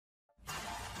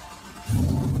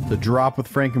The Drop with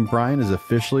Frank and Brian is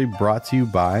officially brought to you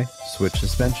by Switch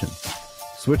Suspension.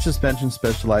 Switch Suspension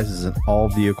specializes in all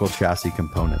vehicle chassis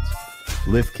components.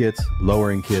 Lift kits,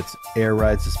 lowering kits, air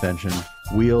ride suspension,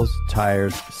 wheels,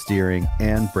 tires, steering,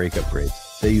 and brake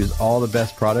upgrades. They use all the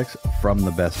best products from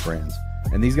the best brands.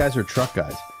 And these guys are truck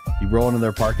guys. You roll into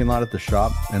their parking lot at the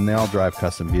shop, and they all drive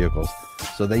custom vehicles.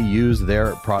 So they use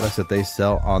their products that they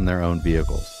sell on their own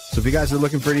vehicles. So if you guys are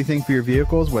looking for anything for your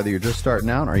vehicles, whether you're just starting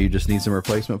out or you just need some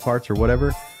replacement parts or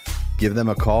whatever, give them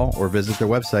a call or visit their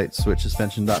website,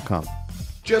 switchsuspension.com.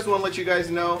 Just want to let you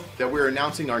guys know that we're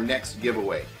announcing our next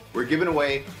giveaway. We're giving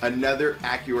away another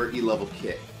Acura E-Level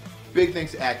kit. Big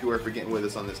thanks to Acura for getting with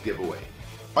us on this giveaway.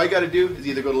 All you got to do is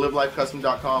either go to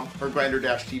livelifecustom.com or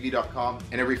grinder-tv.com,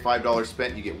 and every $5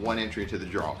 spent, you get one entry into the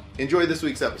draw. Enjoy this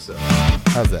week's episode.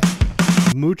 How's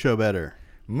that? Mucho better.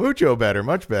 Mucho better.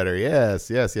 Much better. Yes.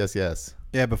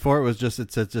 Yeah, before it was just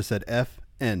said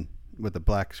FN with a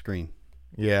black screen.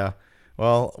 Yeah.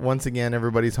 Well, once again,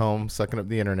 everybody's home sucking up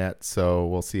the internet, so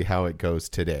we'll see how it goes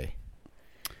today.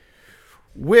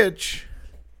 Which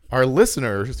our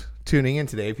listeners tuning in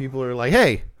today, people are like,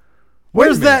 hey,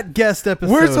 where's that guest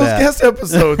episode? Where's those guest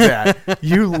episodes at?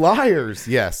 You liars.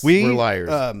 Yes, we're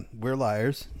liars. We're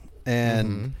liars.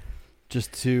 And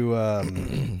just to,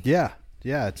 yeah,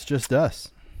 it's just us.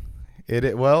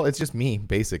 Well, it's just me,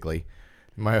 basically.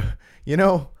 I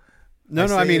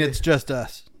mean, it's just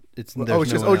us. Just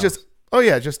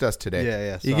us today.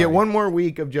 Yeah. You get one more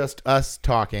week of just us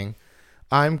talking.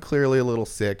 I'm clearly a little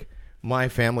sick. My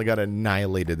family got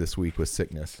annihilated this week with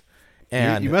sickness.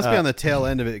 And you must be on the tail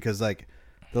end of it because, like,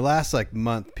 the last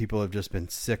month, people have just been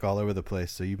sick all over the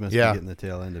place. So you must be getting the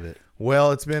tail end of it.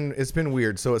 Well, it's been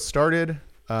weird. So it started.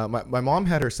 My mom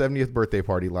had her 70th birthday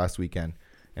party last weekend,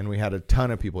 and we had a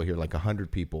ton of people here, like 100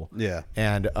 people. Yeah.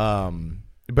 And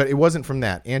but it wasn't from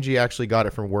that. Angie actually got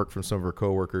it from work from some of her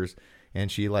coworkers, and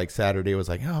she Saturday was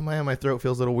like, "Oh man, my throat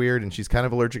feels a little weird," and she's kind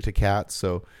of allergic to cats,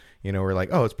 so we're like,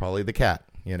 "Oh, it's probably the cat."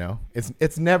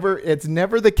 It's never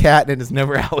the cat, and it's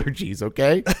never allergies.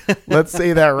 Okay, let's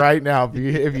say that right now.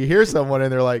 If you hear someone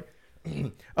and they're like,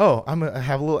 "Oh, I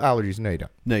have a little allergies," no, you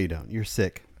don't. No, you don't. You're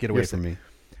sick. Get away from me.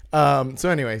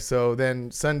 So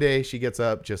then Sunday she gets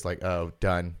up just like, oh,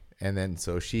 done, and then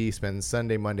so she spends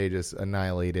Sunday, Monday just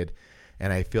annihilated,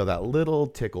 and I feel that little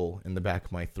tickle in the back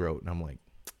of my throat, and I'm like,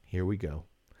 here we go,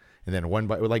 and then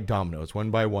like dominoes,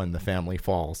 one by one, the family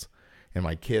falls, and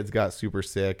my kids got super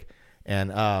sick.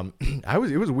 And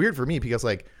it was weird for me because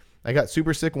I got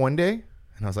super sick one day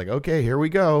and I was like, okay, here we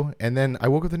go. And then I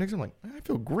woke up the next day, I'm like, I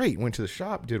feel great. Went to the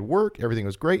shop, did work, everything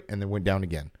was great, and then went down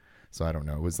again. So I don't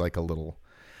know. It was like a little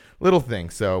thing.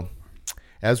 So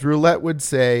as Roulette would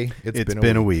say, it's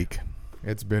been a week.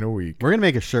 It's been a week. We're gonna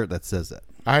make a shirt that says that.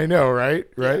 I know, right?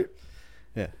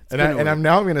 Yeah. I'm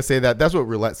now gonna say that. That's what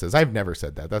Roulette says. I've never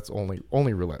said that. That's only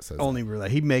Roulette says. Only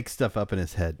Roulette. He makes stuff up in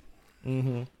his head.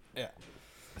 Mm-hmm. Yeah.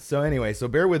 So anyway,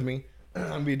 bear with me. I'm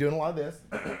going to be doing a lot of this.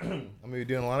 I'm going to be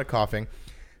doing a lot of coughing.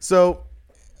 So,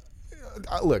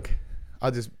 look, I'll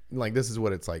just, this is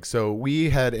what it's like. So we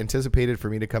had anticipated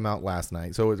for me to come out last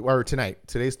night. Or tonight.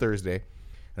 Today's Thursday.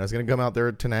 And I was going to come out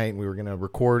there tonight, and we were going to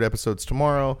record episodes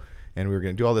tomorrow, and we were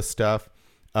going to do all this stuff.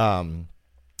 I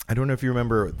don't know if you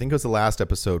remember, I think it was the last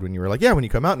episode when you were like, yeah, when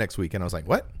you come out next week. And I was like,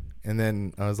 what? And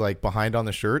then I was behind on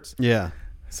the shirts. Yeah.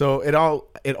 So it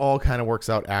all kind of works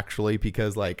out actually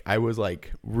because I was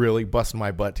really busting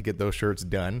my butt to get those shirts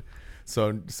done.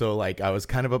 So I was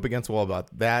kind of up against the wall about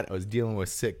that. I was dealing with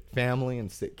sick family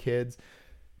and sick kids.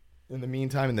 In the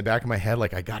meantime, in the back of my head,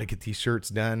 I got to get these shirts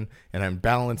done, and I'm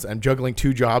juggling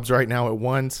 2 jobs right now at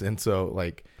once. And so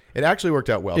it actually worked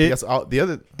out well.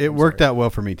 It worked out well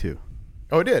for me too.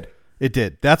 Oh, it did. It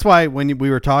did. That's why when we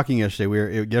were talking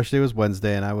yesterday, yesterday was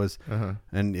Wednesday, and I was,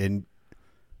 and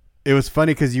it was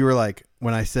funny because you were like,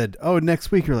 when I said, oh, next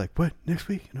week, you're like, what, next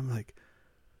week? And I'm like,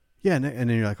 yeah. And then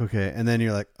you're like, okay. And then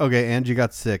you're like, okay, Angie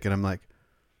got sick. And I'm like,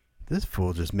 this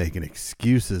fool just making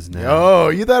excuses now. Oh,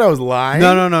 you thought I was lying?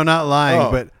 No, not lying.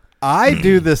 Oh. But I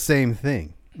do the same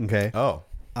thing. Okay. Oh.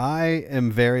 I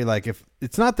am very if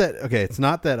it's not that, okay, it's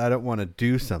not that I don't want to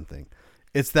do something.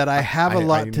 It's that I have a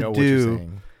lot to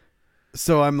do.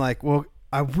 So I'm like, well,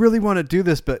 I really want to do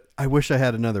this, but I wish I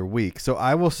had another week. So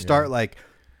I will start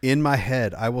in my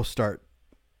head, I will start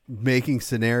making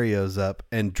scenarios up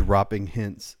and dropping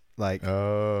hints,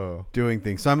 doing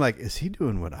things. So I'm like, is he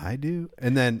doing what I do?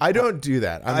 And then I don't do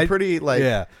that. I'm pretty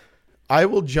I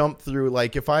will jump through.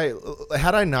 If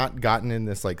had I not gotten in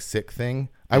this sick thing,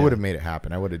 I would have made it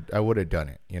happen. I would have done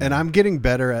it. And I'm getting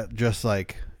better at just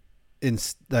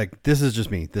this is just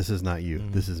me. This is not you.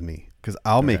 Mm-hmm. This is me. Because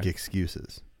I'll make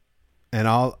excuses. and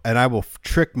I will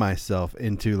trick myself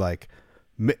into like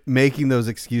making those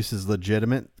excuses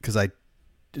legitimate because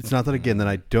it's not that again that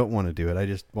I don't want to do it. I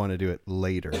just want to do it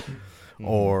later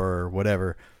or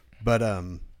whatever. But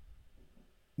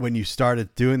when you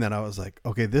started doing that, I was like,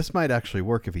 okay, this might actually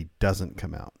work if he doesn't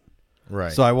come out.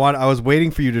 Right. So I was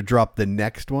waiting for you to drop the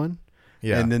next one.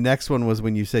 Yeah. And the next one was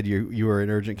when you said you were in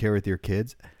urgent care with your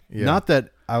kids. Yeah. Not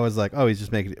that I was like, oh, he's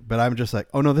just making it, but I'm just like,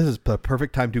 oh no, this is the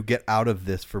perfect time to get out of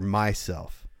this for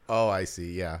myself. Oh, I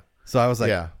see. Yeah. So I was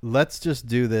like, let's just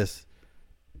do this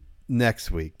next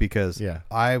week because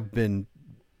I've been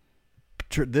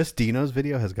this Dino's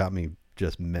video has got me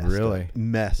just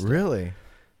messed. Really?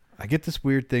 I get this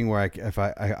weird thing where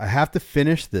I have to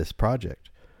finish this project.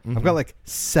 I've got like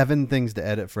 7 things to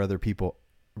edit for other people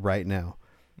right now,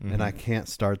 and I can't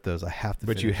start those. I have to.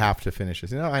 But you have to finish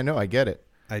this. I know. I get it.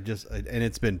 And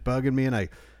it's been bugging me, and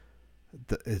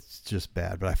it's just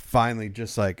bad. But I finally,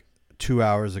 just like 2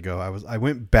 hours ago, I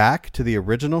went back to the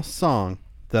original song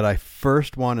that I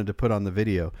first wanted to put on the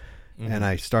video, and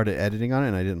I started editing on it,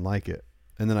 and I didn't like it.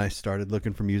 And then I started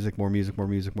looking for more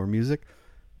music.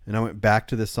 And I went back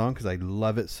to this song because I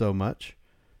love it so much.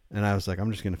 And I was like,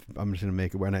 I'm just gonna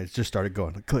make it where, and I just started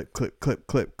going clip, clip, clip,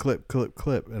 clip, clip, clip,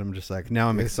 clip, and I'm just like, now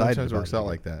I'm excited. Sometimes works out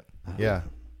like that. Yeah,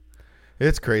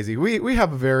 it's crazy. We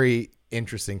have very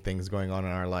interesting things going on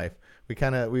in our life.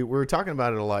 We were talking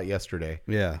about it a lot yesterday.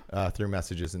 Yeah. Through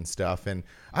messages and stuff, and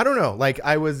I don't know. Like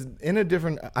I was in a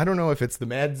different. I don't know if it's the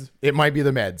meds. It might be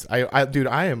the meds.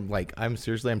 I'm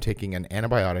seriously. I'm taking an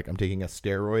antibiotic. I'm taking a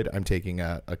steroid. I'm taking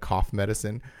a cough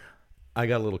medicine. I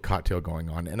got a little cocktail going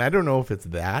on, and I don't know if it's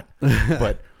that,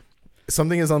 but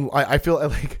something is on. I feel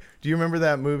like. Do you remember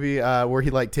that movie where he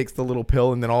like takes the little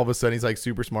pill, and then all of a sudden he's like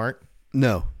super smart?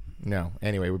 No.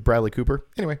 Anyway, with Bradley Cooper.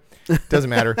 Anyway, doesn't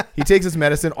matter. He takes his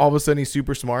medicine. All of a sudden he's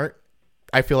super smart.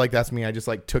 I feel like that's me. I just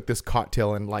like took this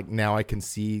cocktail and like now I can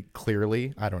see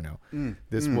clearly. I don't know.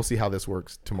 We'll see how this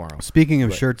works tomorrow. Speaking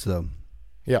of shirts, though.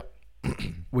 Yeah.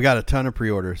 We got a ton of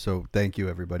pre-orders, so thank you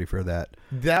everybody for that.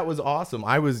 That was awesome.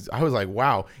 I was like,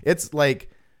 wow. It's like,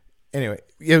 anyway,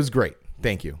 it was great.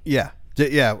 Thank you. Yeah.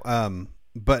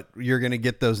 But you're going to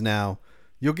get those now.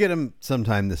 You'll get them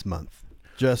sometime this month.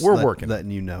 We're working. Letting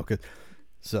you know.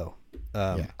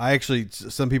 I actually,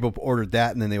 some people ordered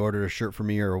that and then they ordered a shirt for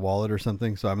me or a wallet or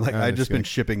something. So I'm like, I've just been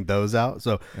shipping those out.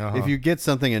 So if you get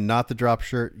something and not the drop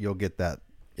shirt, you'll get that.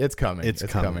 It's coming. It's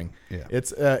coming. Yeah.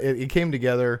 It came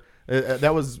together.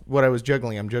 That was what I was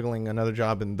juggling. I'm juggling another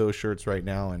job in those shirts right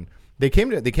now, and they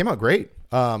came out great.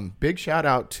 Big shout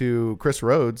out to Chris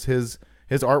Rhodes. His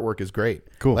artwork is great.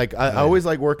 Cool. Like I always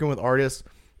like working with artists,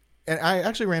 and I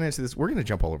actually ran into this. We're gonna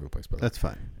jump all over the place, but that's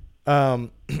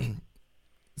fine.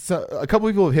 So a couple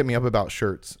of people have hit me up about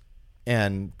shirts,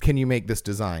 and can you make this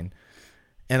design?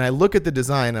 And I look at the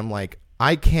design. I'm like,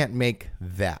 I can't make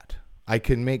that. I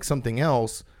can make something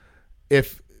else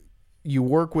if you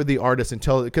work with the artist and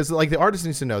tell, because like the artist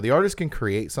needs to know, the artist can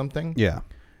create something. Yeah.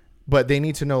 But they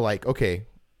need to know like, okay,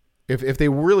 if they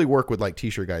really work with like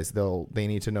t-shirt guys, they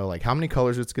need to know like how many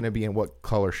colors it's going to be and what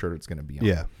color shirt it's going to be on.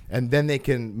 Yeah. And then they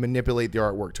can manipulate the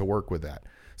artwork to work with that.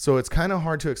 So it's kind of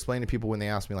hard to explain to people when they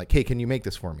ask me like, hey, can you make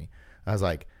this for me? I was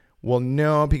like, well,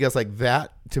 no, because like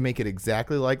that, to make it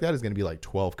exactly like that is going to be like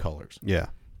 12 colors. Yeah.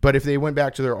 But if they went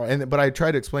back to but I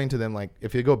try to explain to them, like,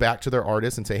 if you go back to their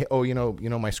artist and say, hey, oh, you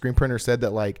know, my screen printer said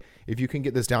that, like, if you can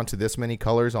get this down to this many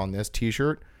colors on this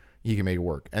t-shirt, you can make it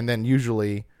work. And then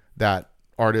usually that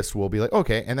artist will be like,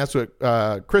 okay. And that's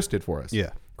what Chris did for us.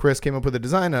 Yeah. Chris came up with a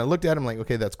design and I looked at him like,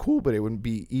 okay, that's cool, but it wouldn't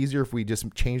be easier if we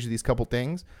just changed these couple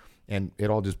things, and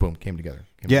it all just boom came together.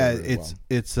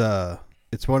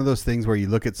 It's one of those things where you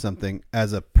look at something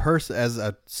as a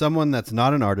person, someone that's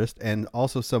not an artist and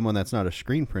also someone that's not a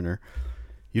screen printer,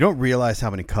 you don't realize how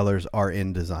many colors are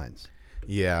in designs.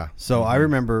 Yeah. So I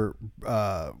remember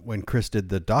when Chris did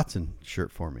the Dotson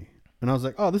shirt for me, and I was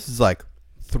like, oh, this is like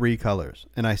 3 colors.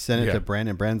 And I sent it to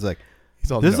Brandon. Brandon's like,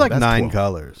 this is like 9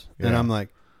 colors. Yeah. And I'm like,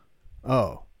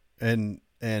 oh, and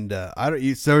I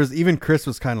don't, so even Chris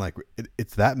was kind of like,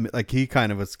 it's that, like, he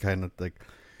kind of was kind of like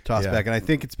tossed back. And I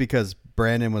think it's because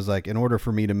Brandon was like, in order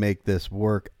for me to make this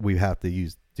work, we have to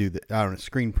do the, I don't know,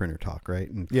 screen printer talk, right?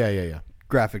 And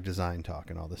graphic design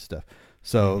talk and all this stuff.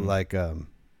 So like, it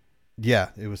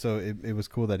was, so it was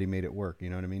cool that he made it work. You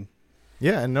know what I mean?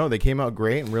 Yeah. And no, they came out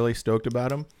great. I'm really stoked about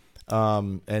them.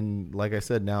 And like I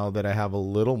said, now that I have a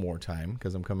little more time,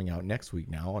 because I'm coming out next week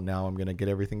now, and now I'm going to get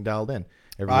everything dialed in.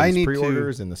 Everybody's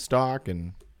pre-orders and the stock,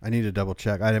 and I need to double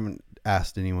check. I haven't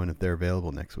asked anyone if they're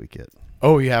available next week yet.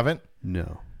 Oh, you haven't?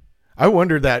 No. I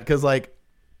wondered that because, like,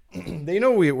 They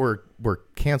know we're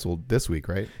canceled this week,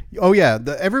 right? Oh yeah,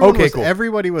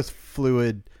 everybody was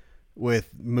fluid with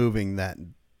moving that.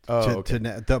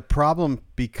 The problem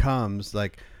becomes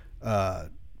like,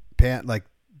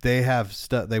 they have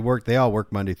stuff. They all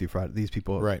work Monday through Friday. These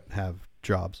people have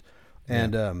jobs,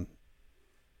 and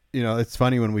it's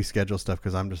funny when we schedule stuff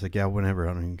because I'm just like, yeah, whenever,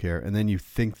 I don't even care. And then you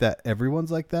think that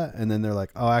everyone's like that, and then they're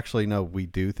like, oh, actually, no, we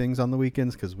do things on the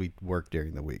weekends because we work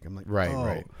during the week. I'm like,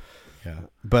 right. Yeah.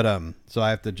 But so I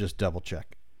have to just double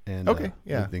check and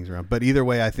move things around. But either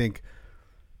way, I think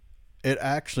it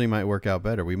actually might work out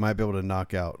better. We might be able to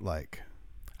knock out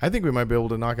I think we might be able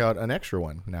to knock out an extra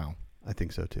one now. I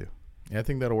think so too. Yeah, I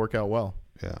think that'll work out well.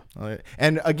 Yeah.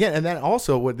 And then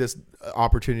also what this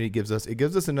opportunity gives us, it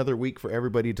gives us another week for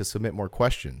everybody to submit more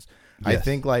questions. Yes. I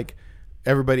think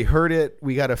everybody heard it.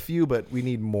 We got a few, but we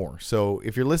need more. So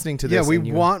if you're listening to this, we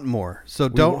want more. So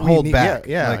don't hold back.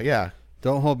 Yeah.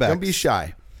 Don't hold back. Don't be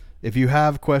shy. If you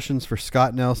have questions for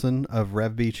Scott Nelson of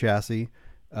RevB Chassis,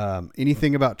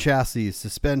 anything about chassis,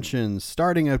 suspensions,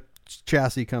 starting a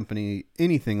chassis company,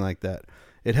 anything like that,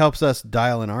 it helps us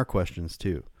dial in our questions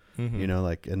too.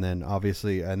 Mm-hmm. And then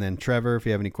obviously, Trevor, if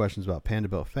you have any questions about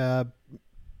Pandabelt Fab,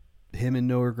 him and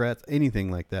No Regrets, anything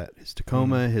like that, his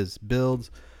Tacoma, his builds,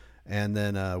 and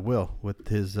then Will with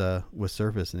his with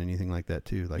Surface and anything like that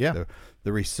too.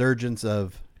 The resurgence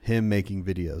of him making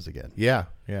videos again. Yeah.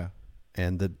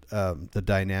 And the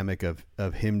dynamic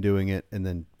of him doing it, and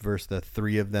then versus the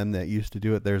three of them that used to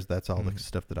do it. That's all the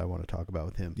stuff that I want to talk about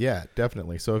with him. Yeah,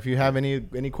 definitely. So if you have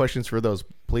any questions for those,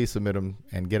 please submit them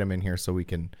and get them in here so we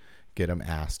can get them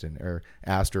asked or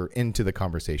into the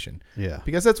conversation. Yeah,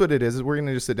 because that's what it is we're going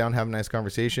to just sit down and have a nice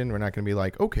conversation. We're not going to be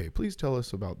like, okay, please tell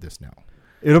us about this now.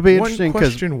 It'll be interesting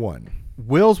because question one.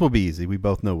 Will's will be easy. We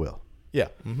both know Will. Yeah.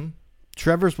 Mm-hmm.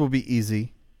 Trevor's will be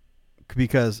easy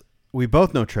because we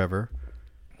both know Trevor.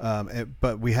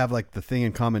 But we have the thing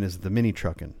in common is the mini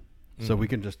trucking. So we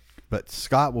can but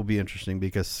Scott will be interesting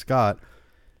because Scott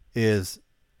is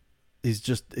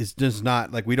just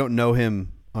not we don't know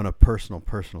him on a personal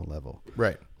level.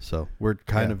 Right. So we're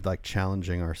kind of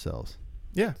challenging ourselves.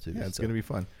 Yeah. It's going to be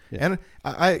fun. Yeah. And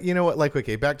I you know what,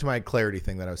 back to my clarity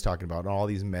thing that I was talking about and all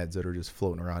these meds that are just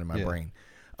floating around in my brain.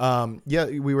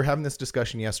 We were having this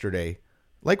discussion yesterday.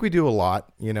 Like we do a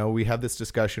lot, we have this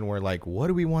discussion where what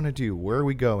do we want to do? Where are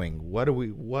we going?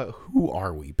 Who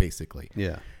are we basically?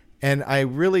 Yeah. And I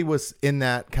really was in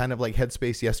that kind of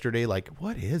headspace yesterday.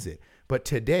 What is it? But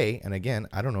today, and again,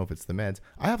 I don't know if it's the meds,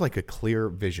 I have a clear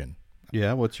vision.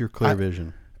 Yeah. What's your clear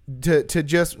vision? To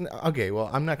just, okay, well,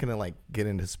 I'm not going to get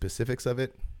into specifics of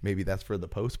it. Maybe that's for the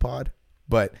post pod,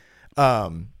 but,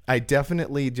 I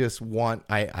definitely just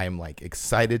I'm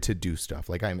excited to do stuff.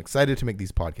 I'm excited to make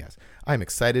these podcasts. I'm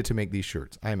excited to make these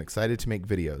shirts. I'm excited to make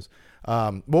videos.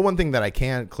 One thing that I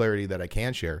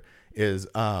can share is,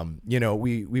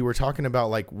 we were talking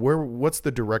about what's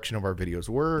the direction of our videos?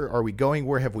 Where are we going?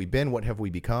 Where have we been? What have we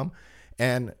become?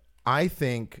 And I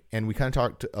think, and we kind of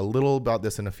talked a little about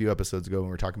this in a few episodes ago when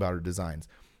we were talking about our designs.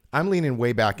 I'm leaning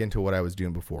way back into what I was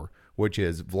doing before, which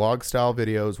is vlog style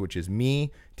videos, which is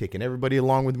me taking everybody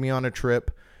along with me on a trip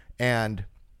and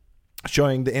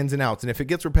showing the ins and outs. And if it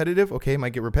gets repetitive, okay, it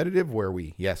might get repetitive where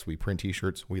we print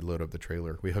t-shirts, we load up the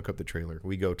trailer, we hook up the trailer,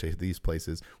 we go to these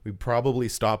places. We probably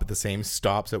stop at the same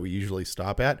stops that we usually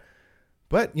stop at.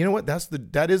 But you know what?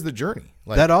 That is the journey.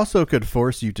 That also could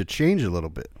force you to change a little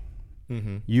bit.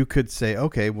 Mm-hmm. You could say,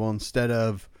 okay, well, instead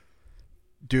of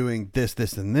doing this,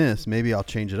 and this, maybe I'll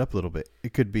change it up a little bit.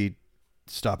 It could be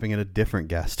stopping at a different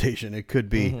gas station. It could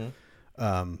be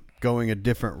going a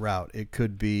different route. It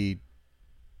could be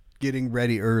getting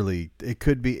ready early. It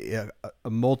could be a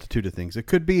multitude of things. It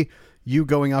could be you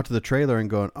going out to the trailer and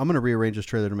going, I'm going to rearrange this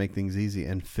trailer to make things easy,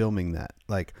 and filming that.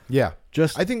 I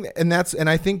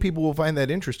think people will find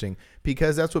that interesting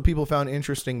because that's what people found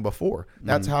interesting before.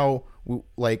 That's how,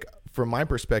 from my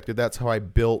perspective, that's how I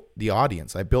built the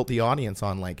audience. I built the audience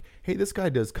on hey, this guy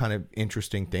does kind of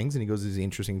interesting things, and he goes to these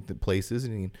interesting places,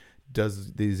 and he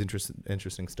does these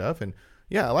interesting stuff. And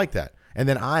yeah, I like that. And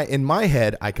then in my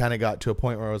head, I kind of got to a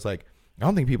point where I was like, I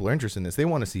don't think people are interested in this. They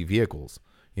want to see vehicles,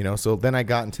 So then I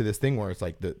got into this thing where it's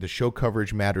the show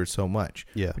coverage matters so much.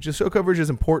 Yeah. Which is, show coverage is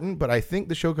important, but I think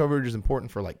the show coverage is important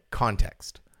for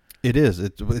context. It is.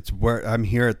 It's where I'm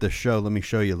here at the show. Let me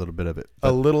show you a little bit of it.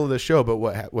 A little of the show, but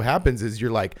what happens is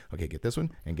you're okay, get this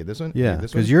one and get this one. Yeah,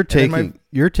 because you're taking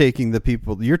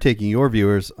your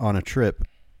viewers on a trip,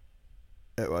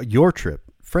 your trip,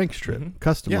 Frank's trip,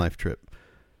 custom life trip,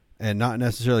 and not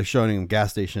necessarily showing them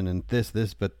gas station and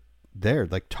this, but there,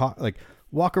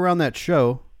 walk around that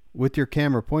show with your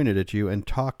camera pointed at you and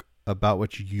talk about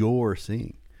what you're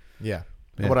seeing. Yeah.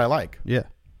 what I like. Yeah.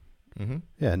 Mm-hmm.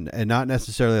 Yeah, and not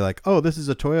necessarily like, oh, this is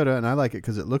a Toyota and I like it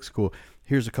because it looks cool.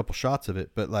 Here's a couple shots of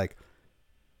it, but like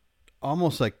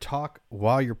almost like talk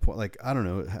while you're like, I don't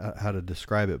know how to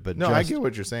describe it, but no, I get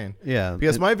what you're saying. Yeah,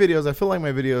 because my videos, I feel like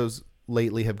my videos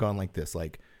lately have gone like this,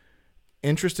 like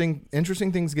interesting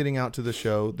things getting out to the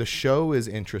show. The show is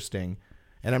interesting,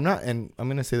 and I'm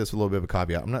going to say this with a little bit of a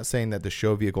caveat. I'm not saying that the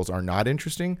show vehicles are not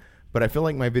interesting, but I feel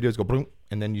like my videos go boom,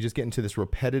 and then you just get into this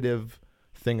repetitive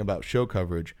thing about show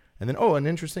coverage. And then, an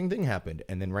interesting thing happened.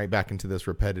 And then right back into this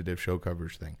repetitive show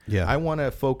coverage thing. Yeah. I want to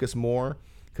focus more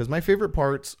because my favorite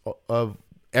parts of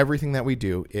everything that we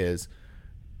do is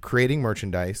creating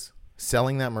merchandise,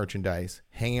 selling that merchandise,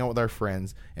 hanging out with our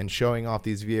friends, and showing off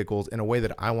these vehicles in a way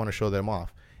that I want to show them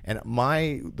off. And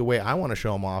the way I want to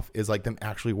show them off is like them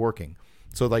actually working.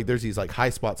 So like there's these like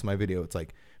high spots in my video. It's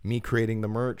like me creating the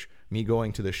merch, me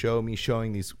going to the show, me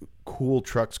showing these cool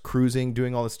trucks cruising,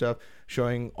 doing all this stuff,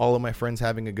 showing all of my friends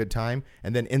having a good time.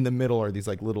 And then in the middle are these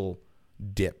like little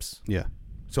dips. Yeah.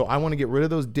 So I want to get rid of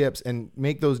those dips and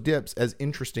make those dips as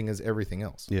interesting as everything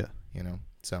else. Yeah.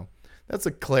 So that's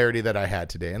a clarity that I had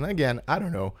today. And again, I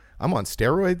don't know. I'm on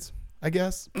steroids, I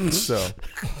guess. So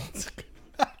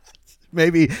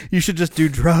maybe you should just do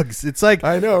drugs. It's like,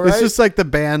 I know, right? It's just like the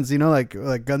bands,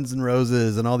 like Guns N'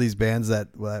 Roses and all these bands that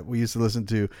we used to listen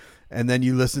to. And then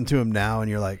you listen to them now and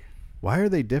you're like, why are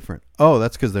they different? Oh,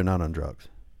 that's because they're not on drugs.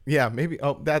 Yeah, maybe.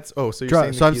 So you're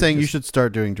saying so I'm saying you should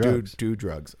start doing drugs. Do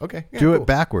drugs. Okay. Yeah, do cool. it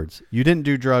backwards. You didn't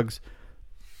do drugs.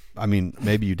 I mean,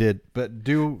 maybe you did, but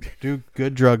do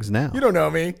good drugs now. You don't know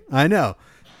me. I know.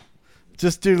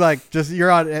 Just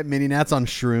you're out at Mini Nats on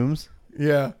shrooms.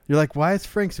 Yeah. You're like, why is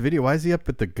Frank's video? Why is he up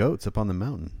with the goats up on the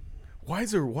mountain? Why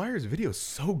is his video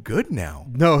so good now?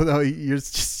 No, you're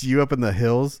just you up in the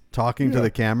hills talking to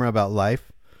the camera about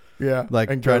life. Yeah. Like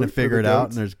and trying to figure it out,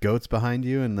 and there's goats behind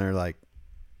you, and they're like,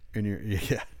 and you're,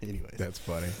 yeah. Anyways. That's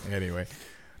funny. Anyway,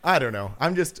 I don't know.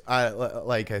 I'm just,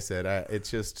 like I said,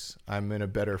 it's just, I'm in a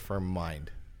better firm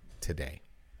mind today.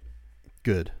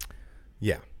 Good.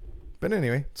 Yeah. But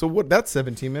anyway, so that's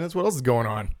 17 minutes. What else is going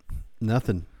on?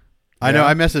 Nothing. Yeah. I know.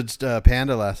 I messaged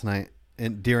Panda last night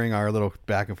and during our little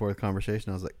back and forth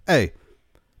conversation, I was like, hey,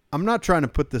 I'm not trying to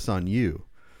put this on you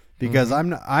because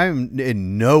I'm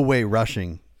in no way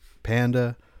rushing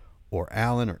Panda or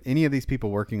Alan or any of these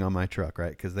people working on my truck,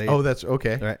 right? Because that's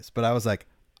okay. Right. But I was like,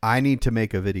 I need to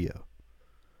make a video.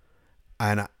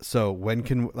 And so when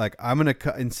I'm going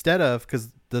to instead of, because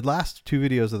the last two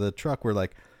videos of the truck were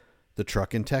like the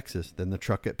truck in Texas, then the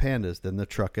truck at Panda's, then the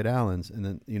truck at Allen's, and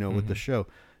then, with the show.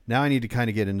 Now I need to kind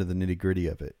of get into the nitty gritty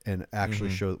of it and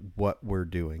actually show what we're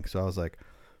doing. So I was like,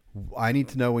 I need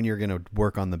to know when you're going to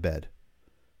work on the bed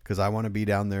because I want to be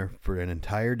down there for an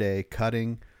entire day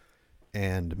cutting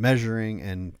and measuring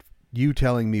and you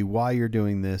telling me why you're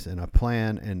doing this and a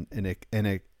plan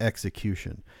and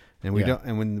execution. And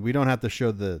when we don't have to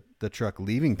show the truck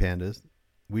leaving Panda's,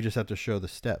 we just have to show the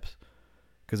steps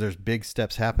because there's big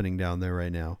steps happening down there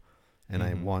right now. And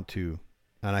I want to,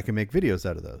 and I can make videos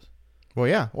out of those. Well,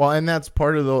 yeah. Well, and that's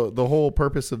part of the whole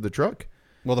purpose of the truck.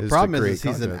 Well, the problem is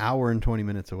he's an hour and 20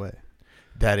 minutes away.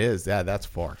 That's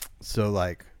far. So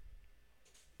like,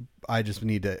 I just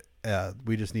need to,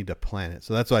 we just need to plan it.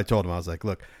 So that's what I told him. I was like,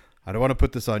 look, I don't want to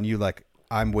put this on you. Like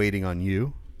I'm waiting on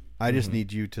you. I just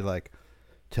need you to like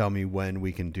tell me when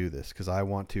we can do this. Cause I don't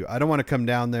want to come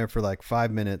down there for like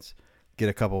 5 minutes, get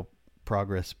a couple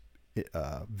progress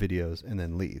videos and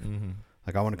then leave.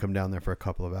 Like I want to come down there for a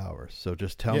couple of hours. So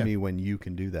just tell me when you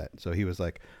can do that. So he was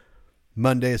like,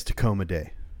 Monday is Tacoma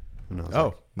Day. And I was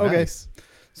like, okay. Nice.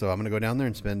 So I'm going to go down there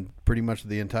and spend pretty much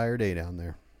the entire day down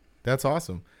there. That's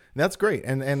awesome. That's great.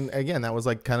 And again, that was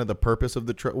like kind of the purpose of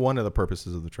the truck. One of the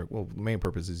purposes of the truck. Well, the main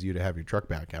purpose is you to have your truck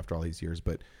back after all these years.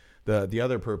 But the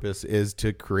other purpose is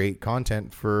to create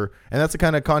content and that's the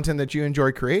kind of content that you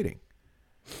enjoy creating.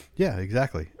 Yeah,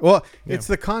 exactly. Well, it's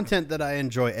the content that I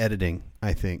enjoy editing,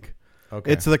 I think.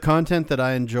 Okay. It's the content that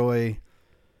I enjoy.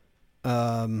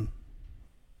 It's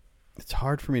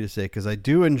hard for me to say because I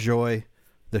do enjoy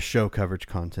the show coverage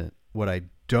content. What I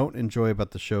don't enjoy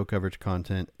about the show coverage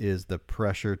content is the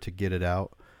pressure to get it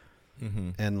out.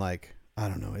 And like, I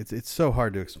don't know. It's so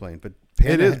hard to explain, but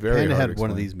Panda had one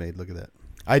of these made. Look at that.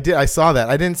 I saw that.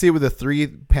 I didn't see it with the 3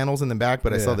 panels in the back,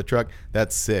 but I saw the truck.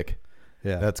 That's sick.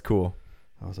 Yeah. That's cool.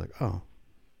 I was like, oh.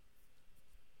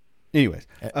 Anyways,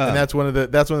 and that's one of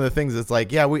the things that's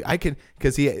like, yeah, I could,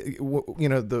 because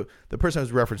the person I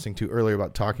was referencing to earlier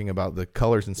about talking about the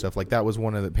colors and stuff, like that was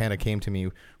one of the Panda came to me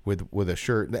with a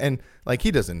shirt, and like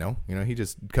he doesn't know, he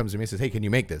just comes to me and says, hey, can you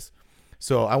make this?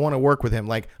 So I want to work with him,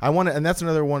 like I want to, and that's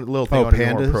another one little thing.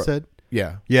 Panda said,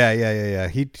 Yeah. Yeah.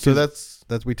 So that's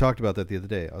we talked about that the other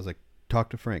day. I was like, talk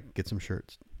to Frank, get some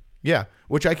shirts. Yeah,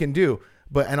 which I can do,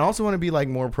 but and I also want to be like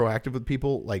more proactive with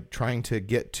people, like trying to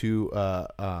get to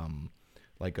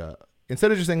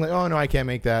instead of just saying like, oh no, I can't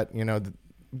make that,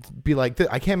 be like,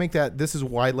 I can't make that. This is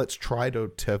why. Let's try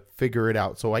to figure it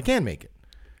out so I can make it.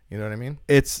 You know what I mean?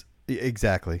 It's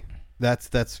exactly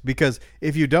that's because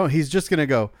if you don't, he's just gonna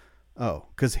go, oh,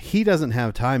 because he doesn't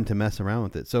have time to mess around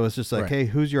with it. So it's just like, hey,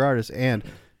 who's your artist? And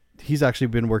he's actually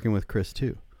been working with Chris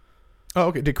too. Oh,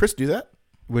 okay. Did Chris do that?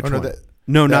 Which one?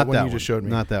 Not that one one. You just showed me.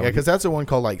 Not that one. Yeah, because that's the one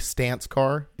called like Stance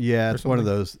Car. Yeah, it's one of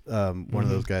those one of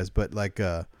those guys. But like,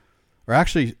 or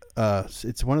actually,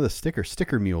 it's one of the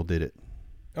Sticker Mule did it.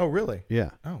 Oh, really?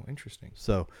 Yeah. Oh, interesting.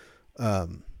 So, but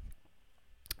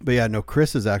yeah, no,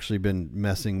 Chris has actually been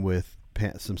messing with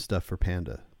some stuff for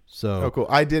Panda. So, oh, cool.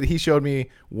 I did. He showed me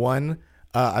one.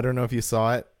 I don't know if you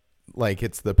saw it. Like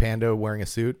it's the panda wearing a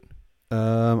suit.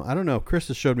 I don't know. Chris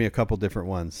has showed me a couple different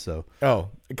ones. So,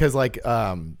 because like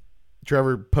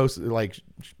Trevor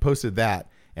posted that,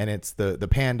 and it's the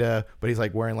panda, but he's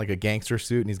like wearing like a gangster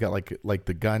suit, and he's got like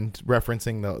the gun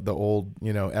referencing the old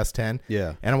S10.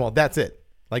 Yeah, and I'm all, that's it.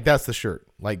 Like that's the shirt.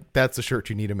 Like that's the shirt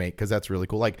you need to make because that's really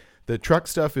cool. Like the truck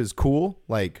stuff is cool,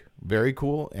 like very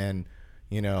cool, and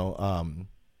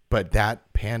but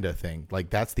that panda thing, like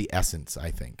that's the essence,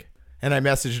 I think. And I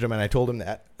messaged him and I told him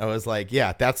that. I was like,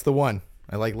 yeah, that's the one.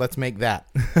 Let's make that.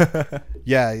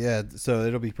 Yeah. So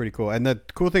it'll be pretty cool. And the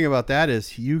cool thing about that is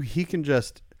he can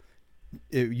just,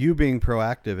 you being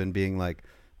proactive and being like,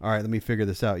 all right, let me figure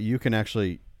this out. You can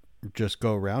actually just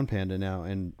go around Panda now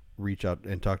and reach out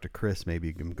and talk to Chris. Maybe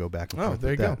you can go back and forth. Oh,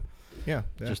 there you go. Yeah.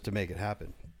 Just to make it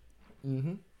happen.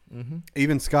 Mm-hmm.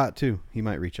 Even Scott too. He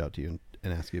might reach out to you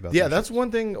and ask you about. Yeah, that's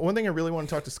one thing. One thing I really want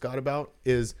to talk to Scott about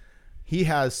is he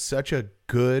has such a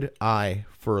good eye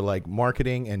for like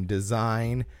marketing and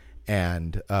design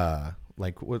and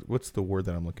like what's the word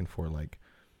that I'm looking for? Like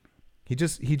he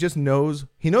just knows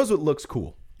what looks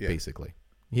cool. Yeah. Basically,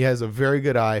 he has a very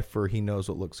good eye for he knows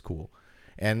what looks cool,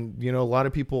 and a lot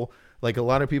of people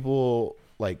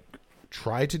like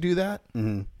try to do that.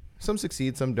 Mm-hmm. Some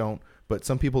succeed, some don't. But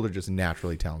some people are just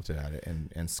naturally talented at it,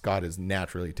 and Scott is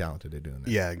naturally talented at doing that.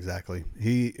 Yeah, exactly.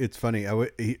 It's funny.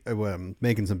 I'm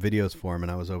making some videos for him, and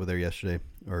I was over there yesterday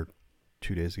or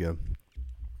 2 days ago,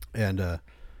 and I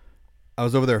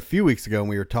was over there a few weeks ago, and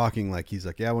we were talking. Like he's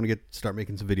like, "Yeah, I want to start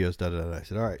making some videos." Da da da. I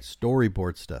said, "All right,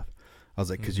 storyboard stuff." I was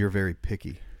like, "Because you're very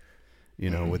picky,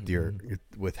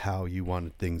 with how you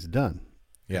wanted things done."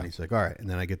 Yeah. And he's like, "All right." And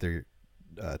then I get there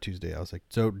Tuesday. I was like,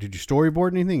 "So did you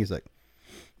storyboard anything?" He's like,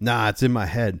 nah, it's in my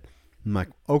head. I'm like,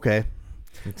 okay.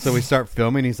 So we start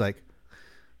filming. He's like,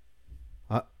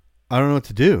 I don't know what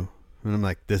to do. And I'm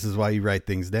like, this is why you write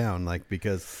things down. Like,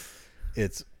 because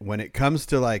it's when it comes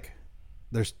to like,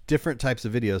 there's different types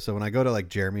of videos. So when I go to like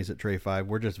Jeremy's at Tray 5,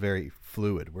 we're just very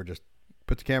fluid. We're just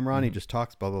put the camera on. He just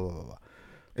talks, blah, blah, blah, blah, blah.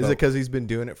 Is it because he's been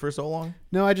doing it for so long?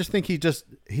 No, I just think he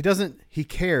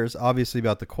cares obviously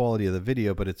about the quality of the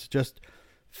video, but it's just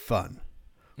fun.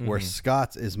 Where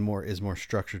Scott's is more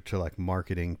structured to like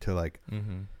marketing to like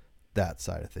that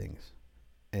side of things,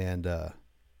 and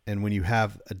when you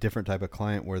have a different type of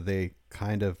client where they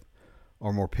kind of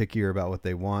are more pickier about what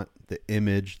they want, the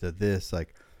image, this,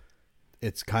 like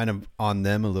it's kind of on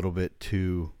them a little bit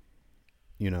to,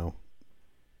 to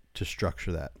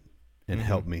structure that and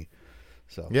help me.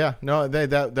 So yeah, no,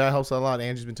 that helps a lot.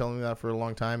 Angie's been telling me that for a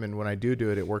long time, and when I do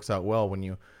it, it works out well when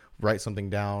you write something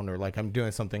down, or like I'm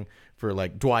doing something for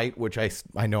like Dwight, which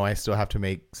I know I still have to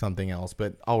make something else,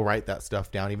 but I'll write that stuff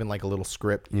down, even like a little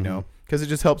script, because it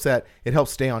just helps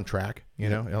stay on track, it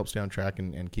helps stay on track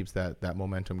and keeps that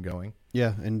momentum going.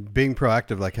 Yeah. And being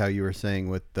proactive, like how you were saying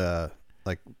with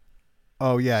like,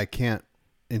 oh yeah, I can't,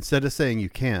 instead of saying you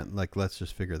can't, like, let's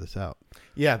just figure this out.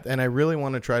 Yeah. And I really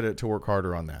want to try to work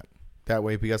harder on that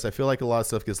way, because I feel like a lot of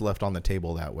stuff gets left on the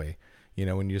table that way.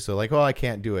 When you say like, oh, I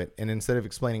can't do it. And instead of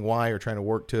explaining why or trying to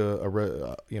work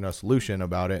to a solution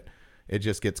about it, it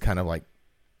just gets kind of like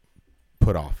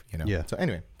put off, Yeah. So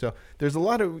anyway, there's a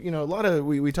lot of,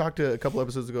 we talked a couple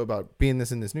episodes ago about being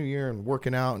in this new year and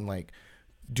working out and like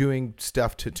doing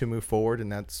stuff to move forward.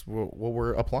 And that's what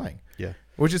we're applying. Yeah.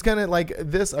 Which is kind of like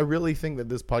this. I really think that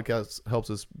this podcast helps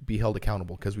us be held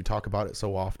accountable because we talk about it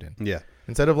so often. Yeah.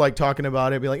 Instead of like talking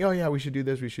about it, be like, oh yeah, we should do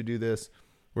this. We should do this.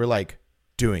 We're like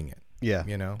doing it. Yeah.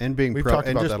 And being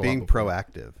proactive, like just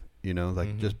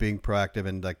being proactive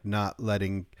and like not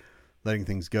letting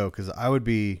things go. Cause I have to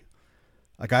be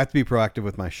proactive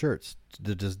with my shirts,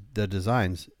 the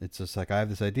designs. It's just like, I have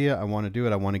this idea. I want to do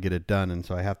it. I want to get it done. And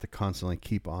so I have to constantly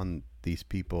keep on these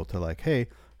people to like, hey,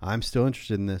 I'm still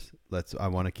interested in this. I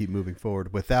want to keep moving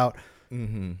forward without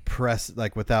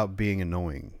without being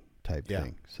annoying type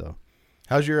thing. So,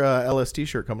 how's your LST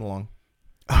shirt coming along?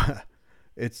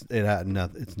 It's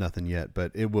nothing yet,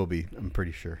 but it will be. I'm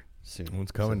pretty sure soon.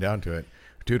 It's coming down to it,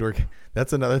 dude.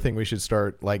 That's another thing we should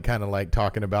start kind of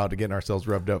talking about to getting ourselves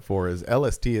revved up for. Is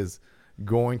LST is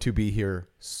going to be here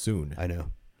soon. I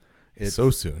know. It's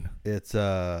so soon. It's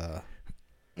yeah.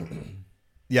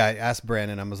 I asked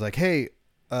Brandon. I was like, hey.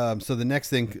 So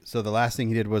the last thing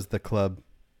he did was the club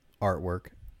artwork,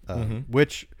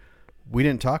 which we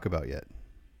didn't talk about yet.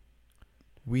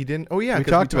 We didn't. Oh yeah, we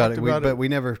talked about it, but we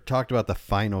never talked about the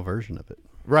final version of it.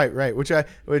 Right. Which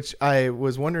I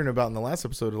was wondering about in the last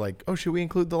episode. Should we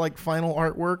include the final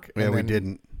artwork? Yeah, we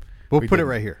didn't. We'll put it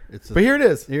right here. But here it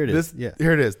is. Here it is.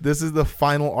 Here it is. This is the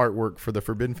final artwork for the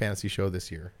Forbidden Fantasy show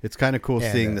this year. It's kind of cool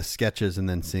seeing the sketches and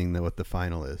then seeing what the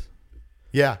final is.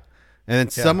 Yeah. And then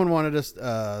someone wanted us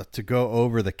to go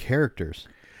over the characters.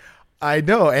 I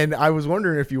know, and I was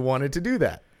wondering if you wanted to do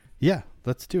that. Yeah,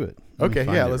 let's do it. Okay,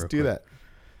 yeah, let's do that.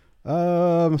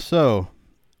 Obviously,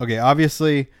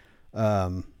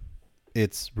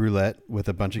 it's roulette with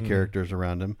a bunch of characters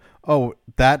around him. Oh,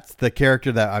 that's the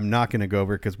character that I'm not going to go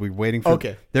over because we're waiting for.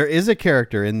 Okay. There is a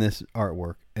character in this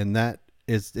artwork, and it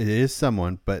is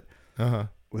someone, but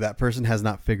that person has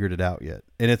not figured it out yet,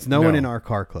 and it's no one in our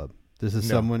car club. This is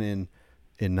someone in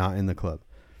not in the club.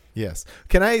 Yes.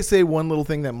 Can I say one little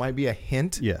thing that might be a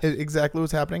hint? Yes. Exactly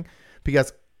what's happening?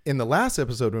 Because in the last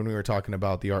episode when we were talking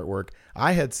about the artwork,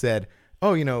 I had said,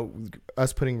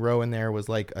 us putting Ro in there was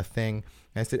like a thing.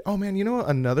 And I said, oh man,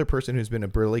 another person who's been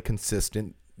a really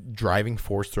consistent driving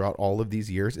force throughout all of these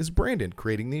years is Brandon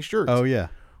creating these shirts. Oh yeah.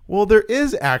 Well, there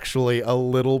is actually a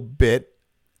little bit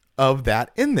of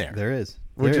that in there. There is.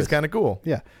 Which is kind of cool.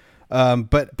 Yeah.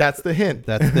 But that's the hint.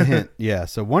 That's the hint. Yeah.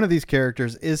 So one of these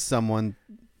characters is someone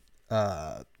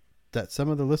that some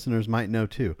of the listeners might know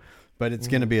too, but it's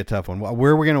going to be a tough one.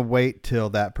 We're going to wait till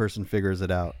that person figures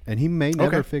it out, and he may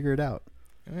never figure it out.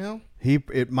 Well,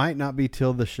 it might not be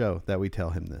till the show that we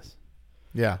tell him this.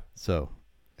 Yeah. So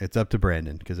it's up to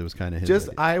Brandon because it was kind of his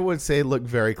idea. I would say look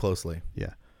very closely.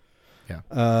 Yeah. Yeah.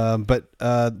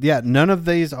 None of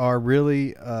these are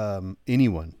really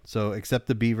anyone. So except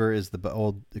the beaver is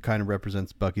it kind of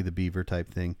represents Bucky the Beaver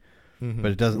type thing,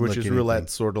 but it doesn't. Which look is anything. roulette,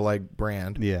 sort of like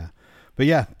brand. Yeah, but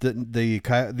yeah,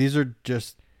 these are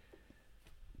just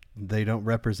they don't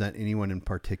represent anyone in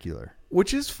particular.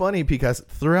 Which is funny because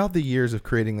throughout the years of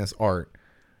creating this art,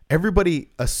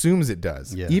 everybody assumes it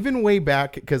does. Yeah. Even way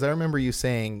back, because I remember you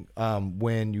saying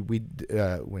when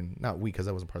not we, because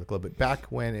I wasn't part of the club, but back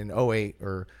when in 08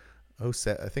 or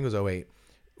 07, I think it was 08,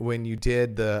 when you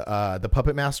did the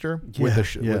Puppet Master with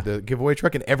the giveaway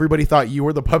truck, and everybody thought you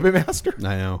were the Puppet Master.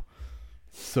 I know,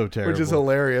 so terrible. Which is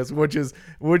hilarious. Which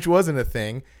wasn't a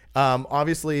thing.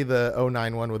 Obviously the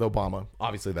 09 one with Obama.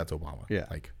 Obviously that's Obama. Yeah.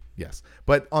 Yes.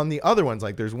 But on the other ones,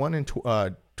 there's one in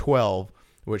 12.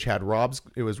 Which had Rob's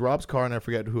car, and I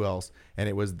forget who else, and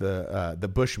it was the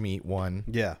bushmeat one.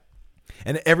 Yeah,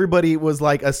 and everybody was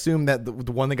assumed that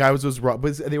the one the guy was Rob,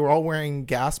 but they were all wearing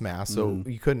gas masks, so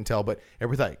you couldn't tell. But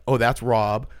everybody thought, oh, that's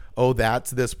Rob. Oh,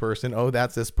 that's this person. Oh,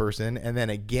 that's this person. And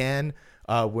then again,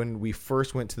 when we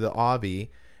first went to the Avi,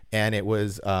 and it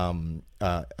was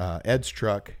Ed's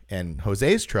truck and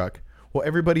Jose's truck. Well,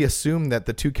 everybody assumed that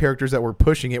the two characters that were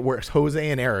pushing it were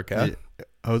Jose and Erica.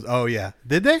 Oh yeah.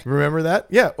 Did they? Remember that?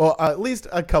 Yeah. Well, at least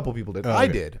a couple people did. Oh, I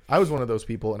did. I was one of those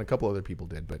people, and a couple other people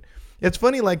did. But it's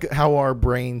funny, how our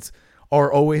brains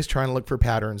are always trying to look for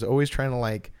patterns, always trying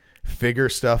to figure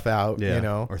stuff out.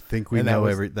 Yeah. Or think we know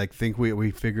think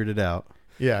we figured it out.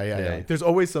 Yeah. There's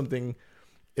always something.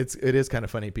 It is kind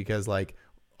of funny because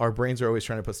our brains are always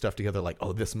trying to put stuff together.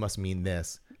 Oh, this must mean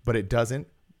this, but it doesn't.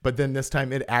 But then this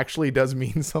time it actually does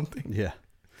mean something. Yeah.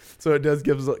 So it does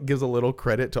gives a little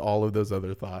credit to all of those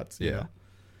other thoughts. You know?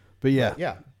 But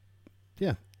yeah,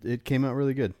 it came out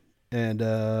really good, and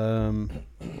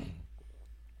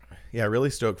really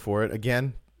stoked for it.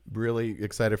 Again, really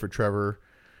excited for Trevor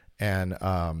and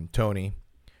Tony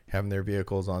having their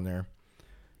vehicles on there,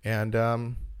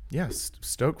 and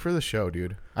stoked for the show,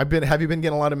 dude. Have you been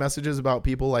getting a lot of messages about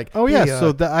people oh yeah,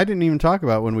 so I didn't even talk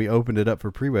about when we opened it up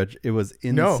for pre-reg. It was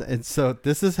and so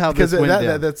this is how this went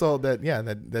down. That's all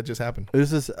that just happened.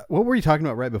 What were you talking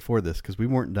about right before this? Because we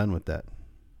weren't done with that.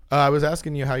 I was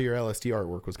asking you how your LST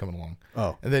artwork was coming along.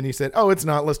 Oh, and then you said, "Oh, it's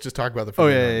not. Let's just talk about the." Oh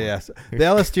yeah. So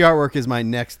the LST artwork is my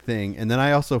next thing, and then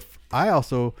I also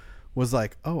was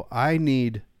like, "Oh, I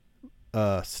need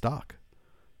stock."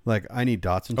 I need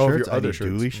Dotson shirts. I need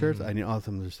Dooley shirts. I need all of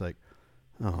them. I'm just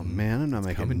oh man, I'm not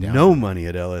making no money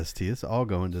at LST. It's all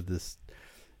going to this.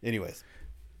 Anyways,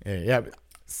 Yeah.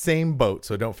 Same boat,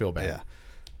 so don't feel bad.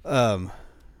 Yeah.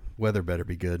 Weather better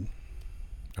be good.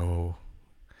 Oh.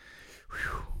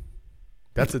 Whew.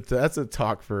 That's a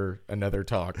talk for another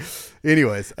talk.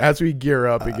 Anyways, as we gear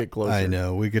up and get closer. I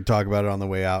know. We could talk about it on the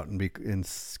way out and be in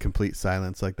complete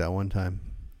silence like that one time.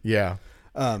 Yeah.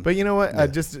 But you know what? Yeah.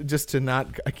 Just to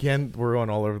not, again, we're going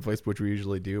all over the place, which we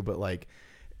usually do, but like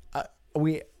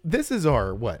this is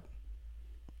our what?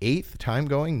 8th time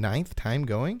going? 9th time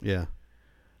going? Yeah.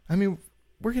 I mean,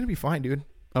 we're going to be fine, dude.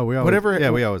 Oh, we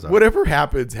always are. Whatever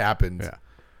happens. Yeah.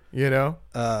 You know?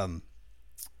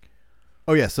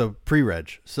 Oh yeah, so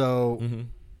pre-reg. So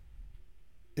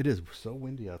it is so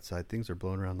windy outside. Things are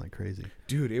blowing around like crazy.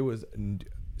 Dude, it was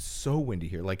so windy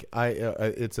here. Like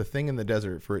it's a thing in the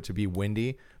desert for it to be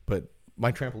windy, but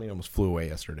my trampoline almost flew away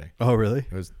yesterday. Oh, really?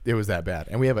 It was that bad.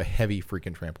 And we have a heavy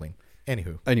freaking trampoline.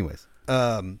 Anyways,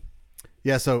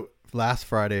 yeah, so last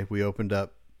Friday we opened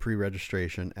up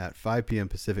pre-registration at 5 p.m.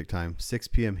 Pacific time, 6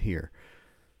 p.m. here.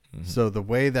 So the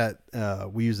way that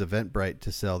we use Eventbrite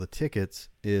to sell the tickets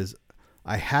is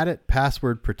I had it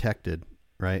password protected,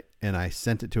 right? And I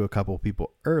sent it to a couple of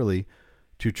people early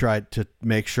to try to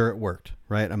make sure it worked,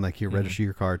 right? I'm like, here, register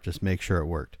your card, just make sure it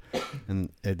worked.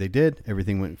 And they did.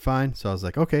 Everything went fine. So I was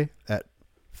like, okay, at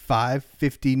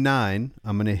 5:59,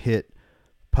 I'm going to hit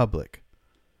public.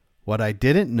 What I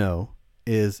didn't know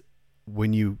is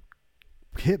when you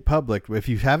hit public, if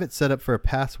you have it set up for a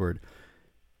password,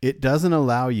 it doesn't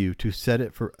allow you to set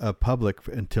it for a public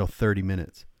until 30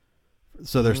 minutes.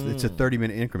 So it's a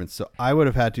 30-minute increment. So I would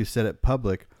have had to set it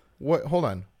public. What? Hold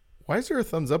on. Why is there a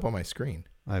thumbs up on my screen?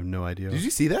 I have no idea. Did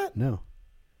you see that? No.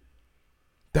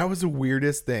 That was the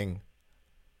weirdest thing.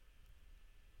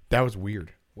 That was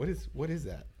weird. What is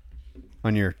that?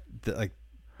 On your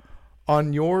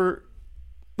on your.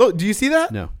 Oh, do you see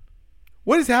that? No.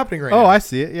 What is happening right now? Oh, I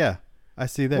see it. Yeah, I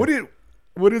see that.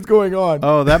 What is going on?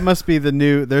 Oh, that must be the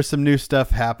new. There's some new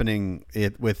stuff happening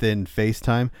within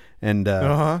FaceTime, and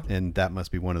and that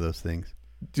must be one of those things.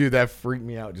 Dude, that freaked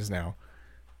me out just now.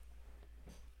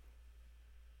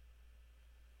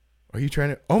 Are you trying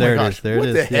to? Oh there my gosh! There what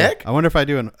it is. the heck? I wonder if I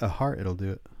do a heart, it'll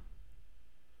do it.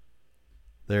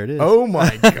 There it is. Oh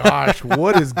my gosh!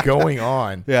 What is going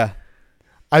on? Yeah.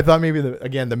 I thought maybe the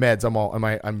meds.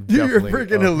 I'm You're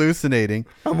freaking hallucinating.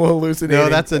 I'm hallucinating. No,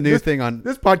 that's a new thing on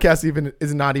this podcast.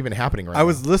 Is not even happening right now. I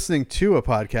was listening to a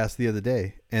podcast the other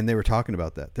day, and they were talking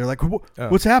about that. They're like,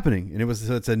 "What's happening?" And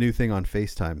it's a new thing on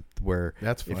FaceTime where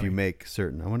that's funny. If you make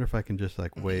certain. I wonder if I can just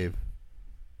like wave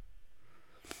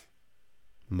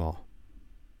them all.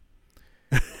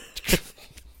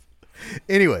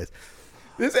 Anyways.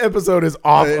 This episode is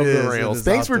off of the rails.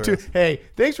 Thanks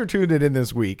for tuning in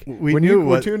this week. When you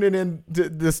were tuning in to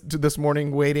this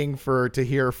morning, waiting to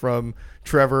hear from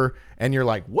Trevor, and you're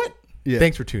like, "What?" Yeah.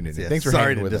 Thanks for tuning in. Yeah. Thanks for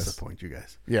hanging with us. Sorry to disappoint you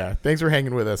guys. Yeah, thanks for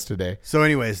hanging with us today. So,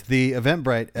 anyways, the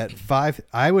Eventbrite at 5,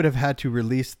 I would have had to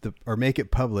release or make it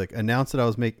public, announce that I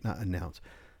was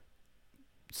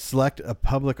select a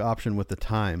public option with the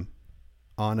time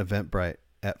on Eventbrite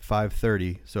at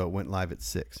 5:30, so it went live at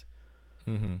 6.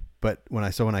 Mm-hmm. But when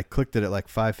I clicked it at like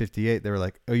 5:58, they were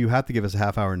like, "Oh, you have to give us a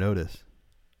half-hour notice,"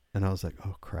 and I was like,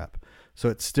 "Oh crap!" So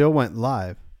it still went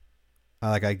live.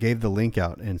 I gave the link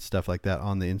out and stuff like that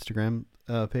on the Instagram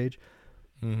page,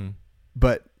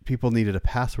 but people needed a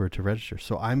password to register.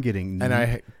 So I'm getting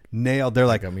nailed. They're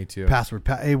like, "Me too." Password.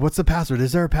 Hey, what's the password?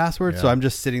 Is there a password? Yeah. So I'm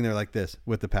just sitting there like this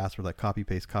with the password, like copy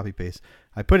paste.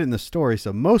 I put it in the story,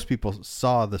 so most people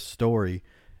saw the story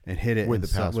and hit it with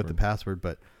the password,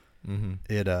 but.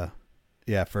 It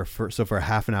for a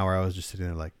half an hour I was just sitting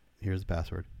there like, here's the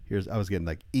password. I was getting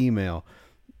like email,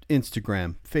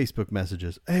 Instagram, Facebook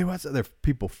messages. Hey, what's that? There are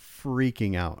people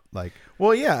freaking out. Like,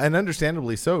 well, yeah, and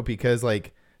understandably so, because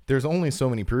like there's only so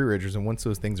many pre-registers, and once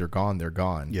those things are gone, they're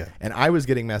gone. Yeah. And I was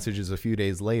getting messages a few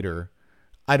days later.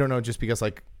 I don't know, just because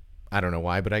like I don't know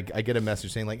why, but I get a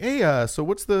message saying like, hey, so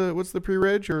what's the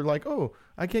pre-reg? Or like, oh,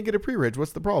 I can't get a pre-reg.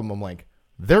 What's the problem? I'm like,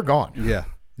 they're gone. Yeah.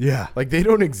 Yeah. Like they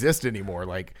don't exist anymore.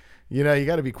 Like, you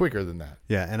got to be quicker than that.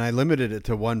 Yeah. And I limited it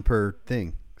to one per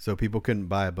thing. So people couldn't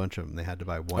buy a bunch of them. They had to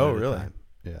buy one at a time.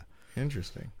 Yeah.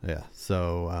 Interesting. Yeah.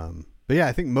 So, but yeah,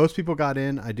 I think most people got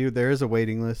in. There is a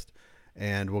waiting list,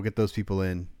 and we'll get those people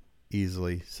in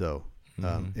easily. So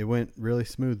it went really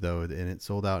smooth though. And it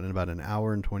sold out in about an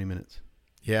hour and 20 minutes.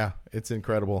 Yeah. It's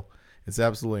incredible. It's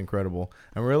absolutely incredible.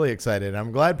 I'm really excited.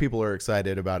 I'm glad people are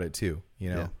excited about it too.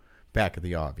 Yeah. Back at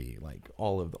the Avi, like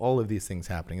all of these things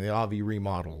happening. The Avi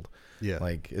remodeled. Yeah.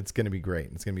 Like it's going to be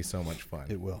great. It's going to be so much fun.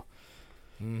 It will.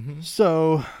 Mm-hmm.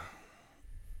 So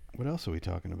what else are we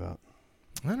talking about?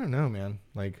 I don't know, man.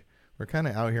 Like we're kind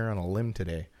of out here on a limb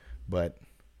today, but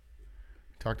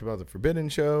talked about the Forbidden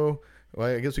Show. Well,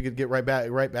 I guess we could get right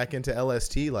back into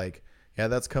LST. Like, yeah,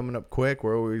 that's coming up quick.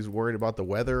 We're always worried about the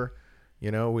weather.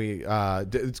 You know,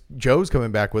 Joe's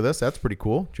coming back with us. That's pretty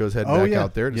cool. Joe's heading back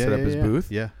out there to set up his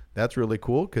booth. Yeah. That's really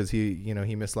cool because he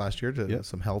missed last year to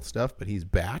some health stuff, but he's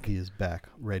back. He is back,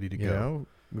 ready to go. Know,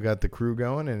 we got the crew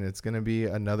going, and it's going to be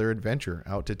another adventure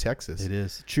out to Texas. It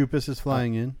is. Chupus is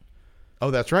flying in.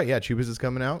 Oh, that's right. Yeah, Chubas is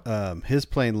coming out. His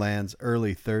plane lands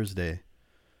early Thursday.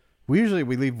 We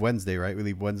leave Wednesday, right? We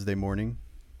leave Wednesday morning.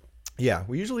 Yeah,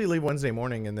 we usually leave Wednesday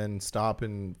morning and then stop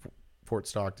in Fort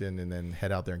Stockton and then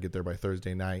head out there and get there by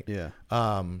Thursday night. Yeah.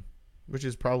 Which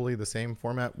is probably the same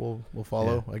format we'll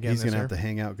follow again. He's gonna have to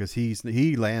hang out because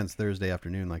he lands Thursday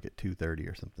afternoon, like at 2:30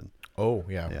 or something. Oh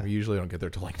yeah, we usually don't get there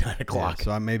till like 9 o'clock. Yeah,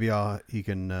 so maybe I'll give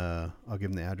him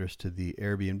the address to the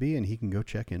Airbnb and he can go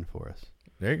check in for us.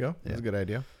 There you go. That's a good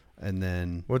idea. And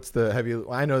then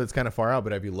I know that's kind of far out,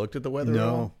 but have you looked at the weather?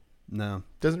 No.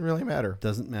 Doesn't really matter.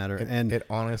 Doesn't matter. It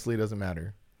honestly doesn't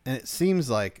matter. And it seems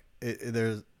like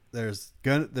there's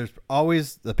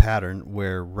always the pattern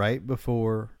where right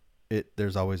before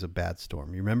there's always a bad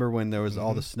storm. You remember when there was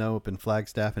all the snow up in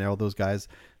Flagstaff and all those guys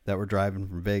that were driving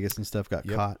from Vegas and stuff got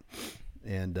caught?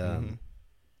 And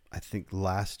I think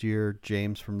last year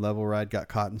James from Level Ride got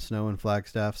caught in snow in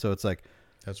Flagstaff. So it's like,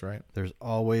 that's right. There's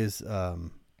always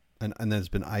and there's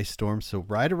been ice storms. So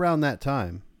right around that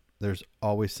time, there's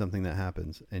always something that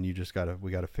happens, and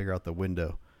we got to figure out the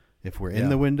window. If we're in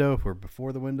the window, if we're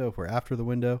before the window, if we're after the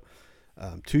window.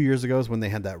 2 years ago is when they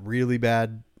had that really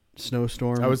bad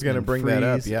snowstorm. I was going to bring that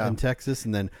up, in Texas,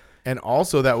 and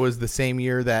also that was the same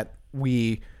year that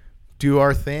we do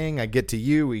our thing. I get to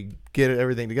you, we get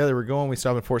everything together. We're going. We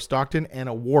stop at Fort Stockton, and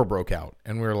a war broke out,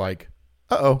 and we were like,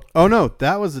 "Uh-oh." Oh no,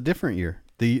 that was a different year.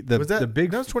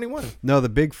 That was 21. No, the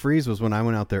big freeze was when I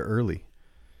went out there early.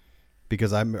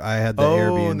 Because I had the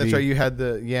Airbnb. Oh, and that's right. You had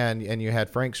and you had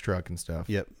Frank's truck and stuff.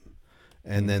 Yep.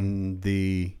 And then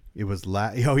the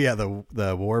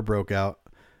war broke out,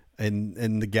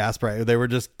 and the gas price, they were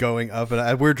just going up,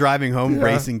 and we're driving home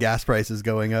racing gas prices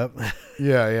going up.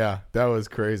 Yeah, that was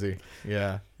crazy.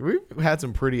 Yeah, we've had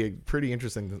some pretty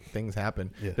interesting things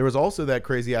happen. Yeah. There was also that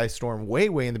crazy ice storm way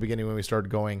in the beginning when we started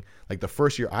going. Like the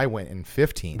first year I went in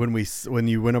 15. When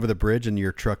you went over the bridge and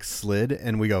your truck slid,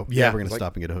 and we go, we're gonna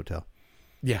stop and get a hotel.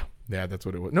 Yeah, that's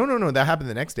what it was. No, that happened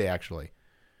the next day actually.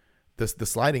 The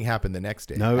sliding happened the next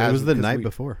day. No, it was the night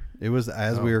before. It was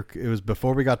it was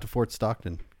before we got to Fort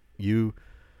Stockton. We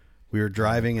were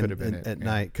driving at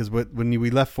night because when we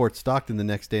left Fort Stockton the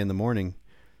next day in the morning,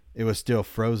 it was still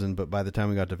frozen. But by the time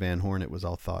we got to Van Horn, it was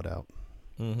all thawed out.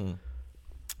 Mm-hmm.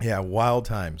 Yeah, wild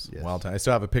times. Yes. Wild times. I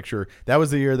still have a picture. That was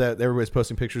the year that everybody's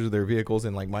posting pictures of their vehicles,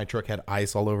 and like my truck had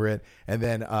ice all over it. And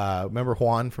then remember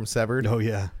Juan from Severed? Oh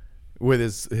yeah. With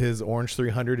his orange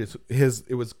 300,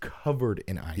 it was covered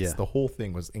in ice. Yeah. The whole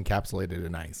thing was encapsulated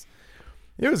in ice.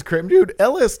 It was crazy, dude.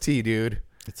 LST, dude.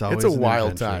 It's a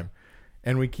wild time,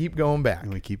 and we keep going back.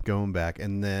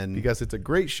 And then because it's a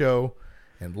great show,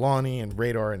 and Lonnie and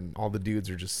Radar and all the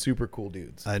dudes are just super cool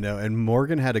dudes. I know. And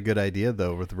Morgan had a good idea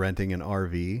though with renting an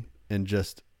RV and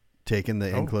just taking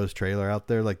the enclosed trailer out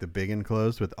there, like the big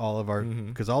enclosed, with all of our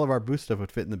because all of our booth stuff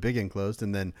would fit in the big enclosed,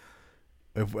 and then.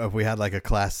 If we had like a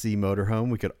Class C motorhome,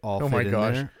 we could all fit in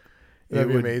there. That'd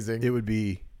be amazing. It would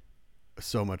be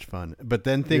so much fun. But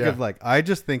then I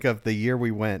just think of the year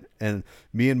we went, and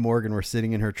me and Morgan were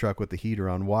sitting in her truck with the heater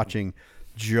on, watching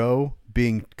Joe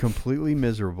being completely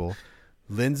miserable,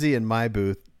 Lindsay in my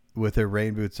booth with her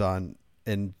rain boots on,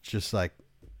 and just like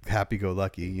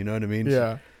happy-go-lucky. You know what I mean?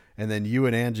 Yeah. And then you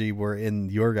and Angie were in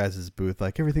your guys' booth,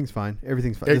 like everything's fine.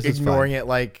 This ignoring it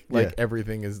like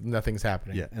nothing's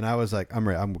happening. Yeah, and I was like, I'm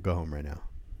ready. I'm gonna go home right now.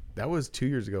 That was 2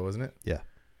 years ago, wasn't it?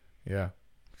 Yeah.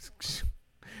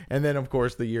 And then of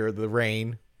course the year of the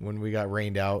rain when we got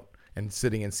rained out and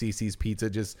sitting in CC's Pizza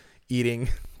just eating.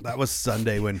 That was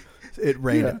Sunday when it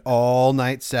rained all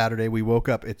night. Saturday we woke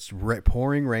up. It's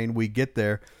pouring rain. We get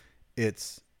there.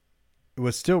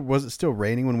 Was it still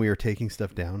raining when we were taking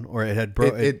stuff down, or it had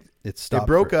it stopped? It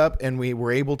broke up, and we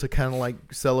were able to kind of like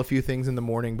sell a few things in the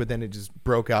morning, but then it just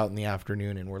broke out in the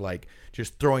afternoon, and we're like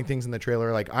just throwing things in the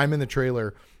trailer. Like I'm in the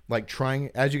trailer, like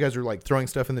trying, as you guys are like throwing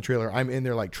stuff in the trailer, I'm in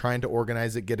there like trying to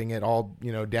organize it, getting it all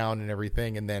down and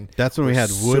everything, and then that's when we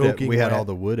had wood. We had all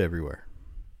the wood everywhere.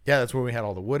 Yeah, that's when we had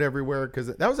all the wood everywhere because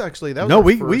that was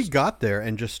we got there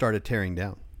and just started tearing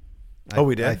down.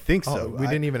 We did? I think so. We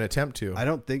didn't even attempt to. I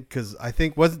don't think, because I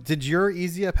think, did your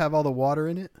Easy Up have all the water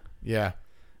in it? Yeah.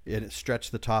 And it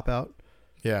stretched the top out?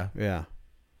 Yeah. Yeah.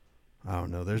 I don't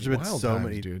know. There's been so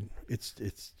many. Dude.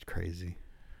 It's crazy.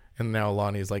 And now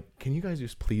Lonnie is like, can you guys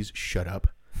just please shut up?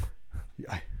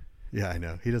 Yeah, I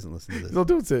know. He doesn't listen to this. No,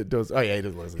 don't say don't. Oh yeah, he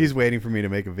doesn't listen. He's waiting for me to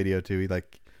make a video too.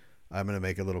 I'm gonna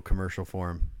make a little commercial for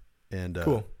him. And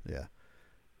cool.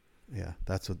 Yeah.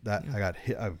 That's what that I got.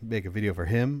 I make a video for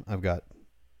him. I've got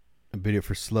a video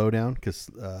for Slowdown because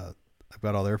I've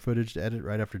got all their footage to edit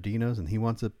right after Dino's, and he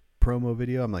wants a promo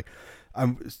video. I'm like,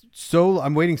 I'm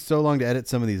waiting so long to edit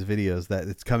some of these videos that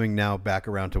it's coming now back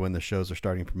around to when the shows are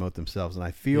starting to promote themselves, and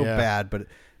I feel bad, but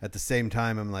at the same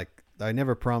time, I'm like, I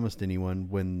never promised anyone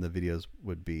when the videos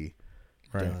would be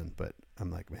done, but I'm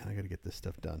like, man, I got to get this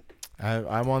stuff done.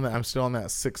 I'm still on that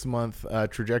 6-month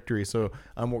trajectory. So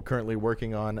I'm currently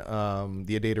working on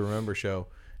the A Day to Remember show,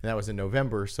 and that was in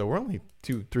November. So we're only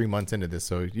 2-3 months into this.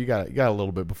 So you got a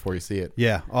little bit before you see it.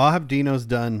 Yeah, I'll have Dino's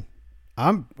done.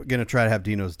 I'm gonna try to have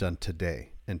Dino's done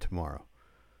today and tomorrow.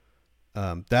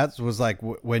 That was like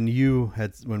when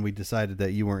we decided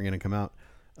that you weren't gonna come out.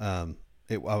 I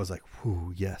was like,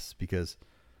 whoo, yes, because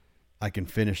I can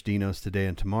finish Dino's today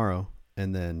and tomorrow,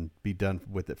 and then be done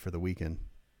with it for the weekend.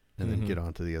 And then get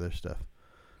on to the other stuff.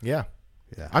 Yeah.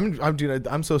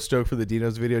 I'm so stoked for the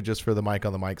Dino's video just for the mic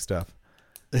on the mic stuff.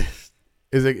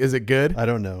 Is it good? I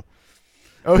don't know.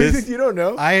 Oh, you don't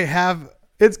know?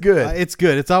 It's good. It's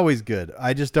good. It's always good.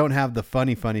 I just don't have the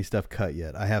funny stuff cut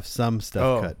yet. I have some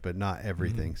stuff cut, but not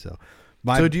everything. So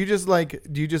do you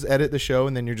just edit the show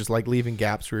and then you're just like leaving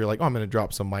gaps where you're like, oh, I'm going to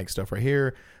drop some mic stuff right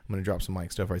here. I'm going to drop some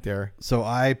mic stuff right there. So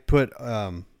I put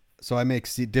So I make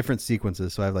different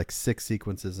sequences. So I have like 6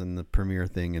 sequences in the Premiere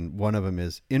thing, and one of them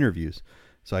is interviews.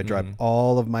 So I drop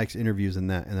all of Mike's interviews in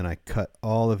that, and then I cut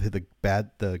all of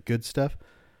the good stuff,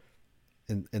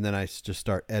 and then I just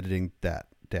start editing that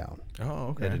down. Oh,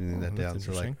 okay. Editing that down.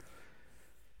 So like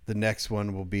the next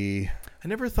one will be. I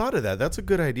never thought of that. That's a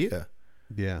good idea.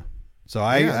 Yeah. So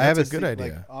I have a good idea.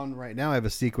 Like on right now, I have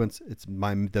a sequence. It's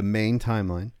the main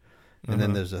timeline. And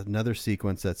then there's another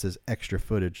sequence that says extra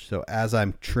footage. So as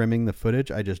I'm trimming the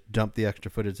footage, I just dump the extra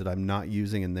footage that I'm not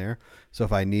using in there. So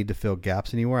if I need to fill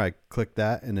gaps anywhere, I click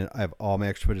that, and then I have all my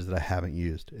extra footage that I haven't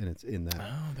used, and it's in that.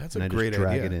 Oh, that's and a great idea.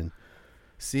 Drag idea. it in.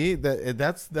 See,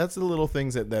 that's the little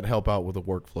things that help out with the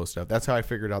workflow stuff. That's how I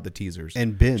figured out the teasers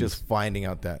and bins. Just finding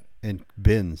out that and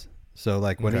bins. So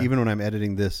like even when I'm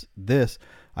editing this,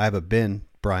 I have a bin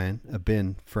Brian, a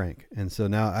bin Frank, and so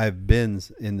now I have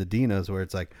bins in the Dinos where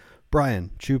it's like.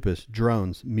 Brian, Chupus,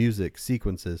 drones, music,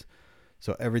 sequences.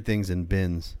 So everything's in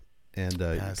bins. And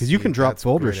because you can drop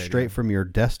folders straight from your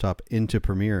desktop into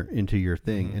Premiere, into your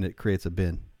thing, and it creates a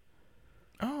bin.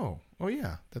 Oh,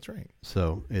 yeah, that's right.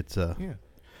 So it's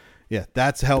yeah,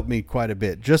 that's helped me quite a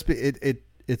bit.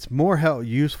 It's more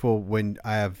useful when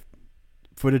I have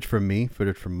footage from me,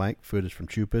 footage from Mike, footage from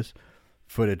Chupus,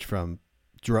 footage from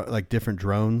like different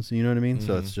drones. You know what I mean?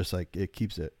 So it's just like it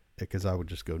keeps it. Because I would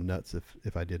just go nuts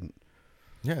if I didn't.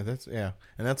 Yeah,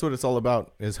 and that's what it's all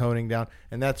about, is honing down,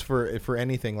 and that's for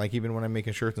anything. Like even when I'm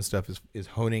making shirts and stuff, is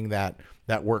honing that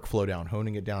workflow down,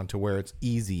 honing it down to where it's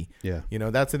easy. Yeah,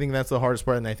 that's the thing. That's the hardest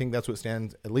part, and I think that's what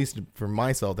stands, at least for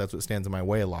myself, that's what stands in my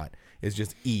way a lot, is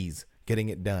just ease, getting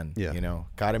it done. Yeah,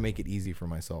 got to make it easy for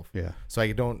myself. Yeah, so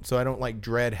I don't like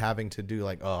dread having to do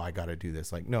like, oh, I got to do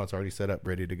this. Like, no, it's already set up,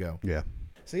 ready to go. Yeah.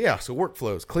 So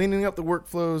workflows, cleaning up the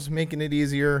workflows, making it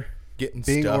easier,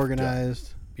 being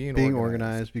organized, being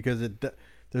organized, because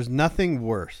there's nothing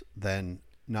worse than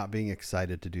not being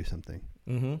excited to do something.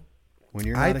 Mm-hmm. When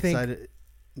you're not excited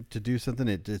to do something,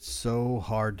 it's so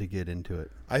hard to get into it.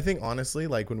 I think honestly,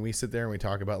 like when we sit there and we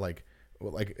talk about like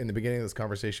in the beginning of this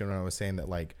conversation, when I was saying that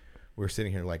like we're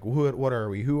sitting here like, what are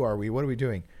we? Who are we? What are we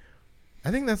doing?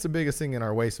 I think that's the biggest thing in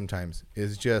our way sometimes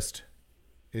is just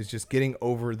getting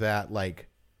over that like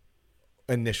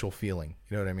initial feeling.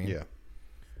 You know what I mean? Yeah.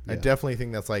 I definitely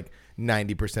think that's like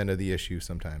 90% of the issue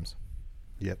sometimes.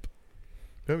 Yep.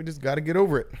 But we just got to get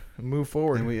over it and move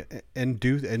forward. And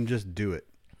just do it.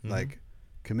 Like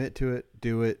commit to it,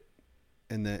 do it.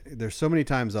 And there's so many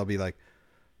times I'll be like,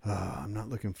 oh, I'm not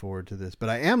looking forward to this, but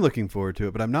I am looking forward to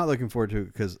it, but I'm not looking forward to it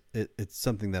because it's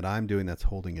something that I'm doing that's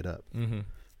holding it up. Mm-hmm.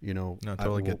 No, I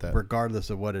totally get that. Regardless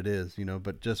of what it is,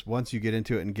 but just once you get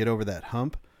into it and get over that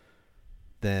hump,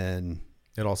 then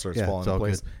it all starts falling into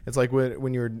place. Good. It's like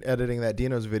when you were editing that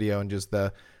Dino's video and just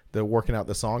the working out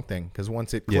the song thing, because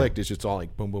once it clicked, it's just all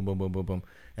like boom, boom, boom, boom, boom, boom.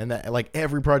 And that, like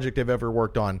every project I've ever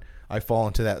worked on, I fall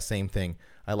into that same thing.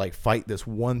 I like fight this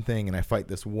one thing and I fight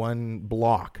this one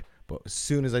block, but as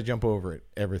soon as I jump over it,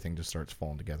 everything just starts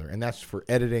falling together. And that's for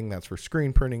editing, that's for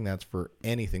screen printing, that's for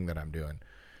anything that I'm doing.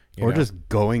 Or just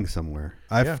going somewhere.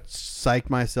 I've psyched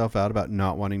myself out about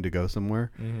not wanting to go somewhere.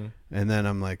 Mm-hmm. And then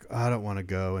I'm like, I don't want to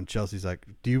go. And Chelsea's like,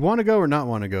 do you want to go or not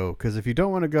want to go? Because if you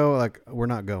don't want to go, like, we're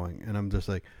not going. And I'm just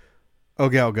like,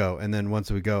 okay, I'll go. And then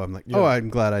once we go, I'm like, oh, I'm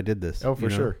glad I did this. Oh, for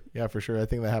sure. Yeah, for sure. I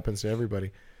think that happens to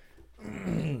everybody.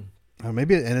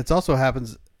 Maybe, and it's also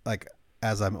happens like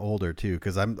as I'm older too,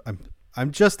 because I'm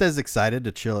just as excited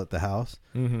to chill at the house.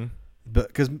 Mm-hmm. But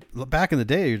because back in the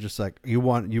day, you're just like you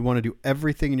want to do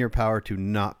everything in your power to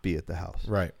not be at the house,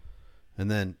 right? And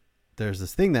then there's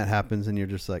this thing that happens, and you're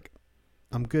just like,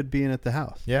 I'm good being at the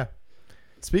house. Yeah.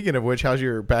 Speaking of which, how's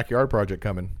your backyard project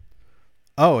coming?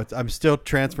 Oh, I'm still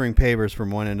transferring pavers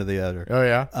from one end to the other. Oh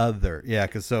yeah, yeah.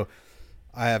 Because so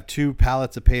I have 2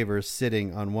 pallets of pavers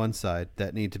sitting on one side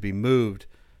that need to be moved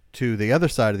to the other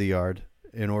side of the yard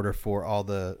in order for all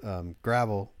the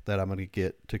gravel that I'm going to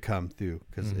get to come through,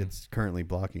 because it's currently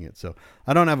blocking it. So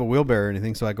I don't have a wheelbarrow or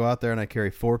anything. So I go out there and I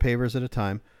carry 4 pavers at a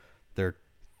time. They're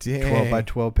 12 by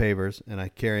 12 pavers, and I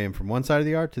carry them from one side of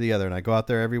the yard to the other. And I go out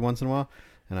there every once in a while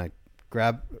and I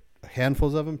grab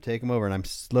handfuls of them, take them over, and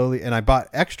and I bought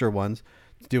extra ones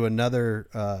to do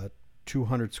another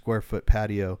 200 square foot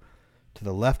patio to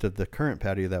the left of the current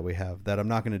patio that we have, that I'm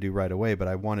not going to do right away, but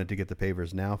I wanted to get the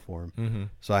pavers now for them. Mm-hmm.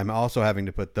 So I'm also having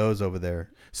to put those over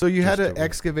there. So you had to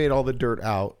excavate all the dirt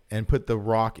out and put the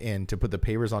rock in to put the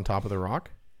pavers on top of the rock?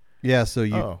 Yeah. So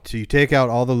you take out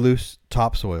all the loose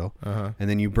topsoil, and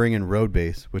then you bring in road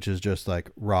base, which is just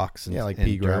like rocks and, like and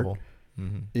pea dirt. gravel.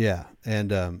 Mm-hmm. Yeah.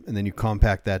 And then you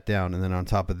compact that down. And then on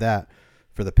top of that,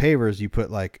 for the pavers, you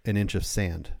put like an inch of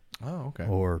sand. Oh, okay.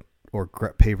 Or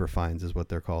paver fines is what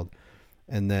they're called.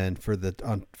 And then for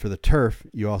the turf,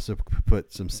 you also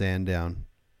put some sand down.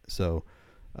 So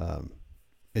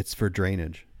it's for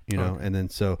drainage, know. Okay. And then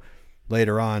so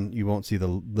later on, you won't see the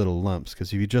little lumps,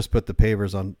 because if you just put the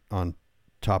pavers on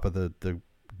top of the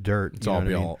dirt, it's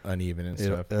all uneven and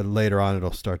stuff. Later on,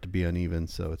 it'll start to be uneven.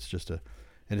 So it's just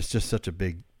such a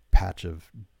big patch of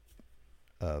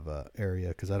area,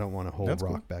 because I don't want a whole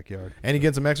rock backyard. And you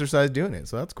get some exercise doing it,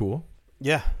 so that's cool.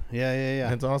 Yeah.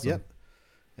 That's awesome. Yep.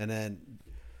 And then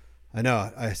I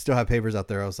know I still have pavers out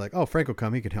there. I was like, oh, Frank will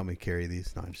come. He could help me carry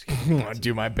these. No, I'm just kidding.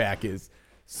 Dude, my back is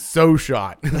so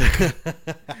shot.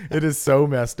 It is so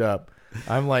messed up.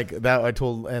 I'm like that. I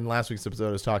told in last week's episode,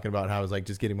 I was talking about how I was like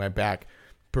just getting my back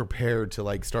prepared to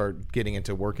like start getting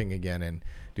into working again. And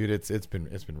dude, it's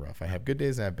been rough. I have good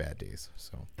days and I have bad days.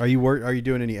 So are you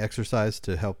doing any exercise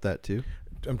to help that too?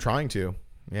 I'm trying to.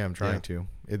 Yeah, I'm trying to.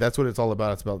 That's what it's all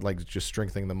about. It's about like just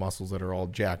strengthening the muscles that are all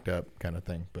jacked up, kind of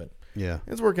thing. But yeah,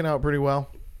 it's working out pretty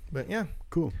well. But yeah,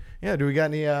 cool. Yeah, do we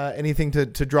got anything to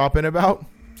drop in about?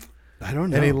 I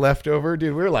don't know. Any leftover,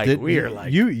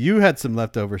 dude? You had some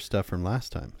leftover stuff from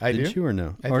last time. Did you or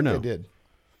no? I did.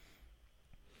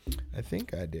 I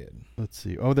think I did. Let's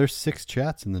see. Oh, there's 6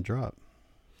 chats in the drop.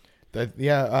 Let me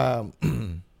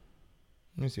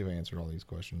see if I answered all these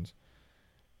questions.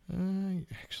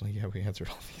 Actually, yeah, we answered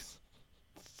all these.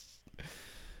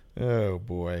 Oh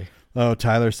boy. Oh,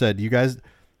 Tyler said, you guys,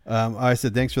 I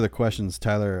said, thanks for the questions.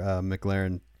 Tyler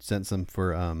McLaren sent some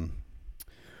for,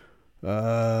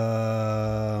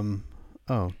 oh,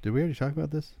 did we already talk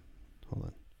about this? Hold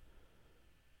on.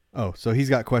 Oh, so he's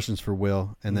got questions for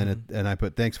Will, and then and I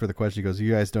put thanks for the question. He goes,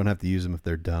 you guys don't have to use them if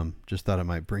they're dumb. Just thought it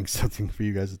might bring something for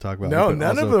you guys to talk about. No,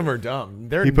 none of them are dumb.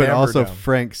 He put also dumb.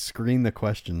 Frank, screen the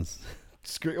questions.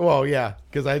 Well, yeah,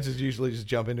 because I usually just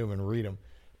jump into them and read them.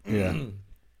 Yeah.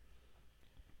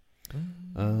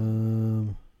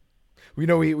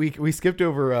 We skipped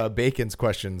over Bacon's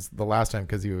questions the last time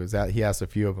because he asked a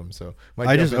few of them. So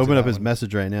I just opened up his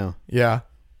message right now. Yeah.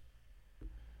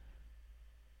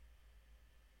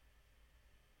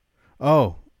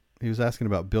 Oh, he was asking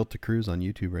about Built to Cruise on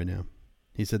YouTube right now.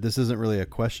 He said this isn't really a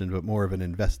question, but more of an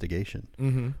investigation.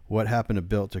 Mm-hmm. What happened to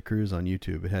Built to Cruise on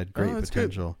YouTube? It had great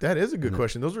potential. Good. That is a good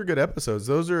question. Those were good episodes.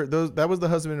 That was the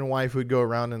husband and wife who'd go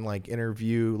around and like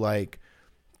interview like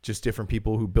just different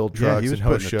people who build trucks and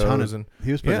host shows.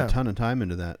 He was putting a ton of time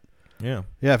into that. Yeah.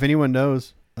 Yeah. If anyone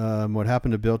knows what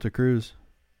happened to Built to Cruise,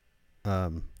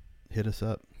 hit us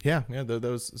up. Yeah. Yeah. That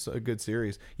was a good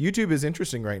series. YouTube is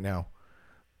interesting right now.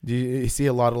 Do you see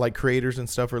a lot of like creators and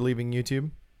stuff are leaving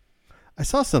YouTube? I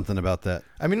saw something about that.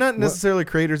 I mean, not necessarily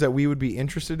creators that we would be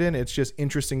interested in. It's just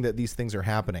interesting that these things are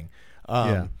happening.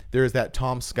 There's that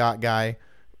Tom Scott guy.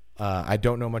 I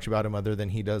don't know much about him other than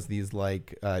he does these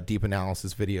like deep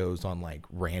analysis videos on like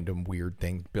random weird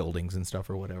things, buildings and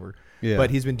stuff or whatever. Yeah. But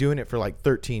he's been doing it for like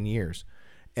 13 years.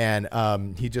 And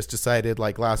he just decided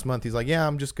like last month, he's like, yeah,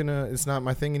 it's not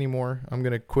my thing anymore. I'm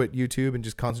going to quit YouTube and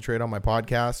just concentrate on my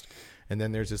podcast. And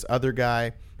then there's this other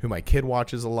guy who my kid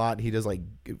watches a lot. He does like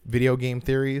video game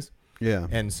theories. Yeah.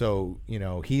 And so,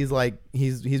 he's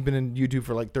been in YouTube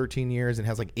for like 13 years and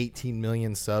has like 18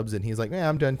 million subs. And he's like,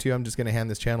 I'm done too. I'm just going to hand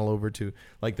this channel over to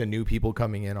like the new people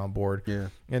coming in on board. Yeah.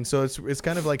 And so it's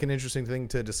kind of like an interesting thing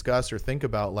to discuss or think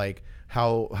about, like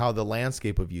how the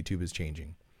landscape of YouTube is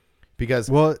changing, because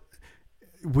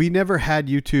we never had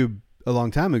YouTube a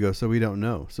long time ago, so we don't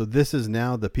know. So this is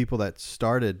now the people that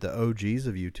started, the OGs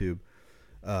of YouTube.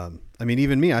 I mean,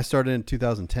 even me, I started in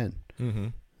 2010. Mm-hmm.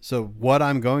 So what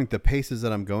I'm going, the paces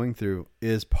that I'm going through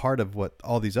is part of what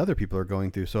all these other people are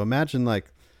going through. So imagine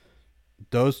like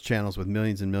those channels with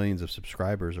millions and millions of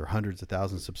subscribers or hundreds of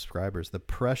thousands of subscribers, the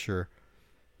pressure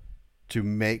to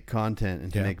make content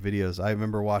and to make videos. I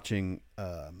remember watching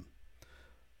a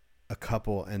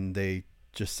couple, and they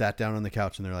just sat down on the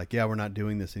couch and they're like, yeah, we're not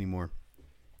doing this anymore.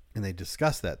 And they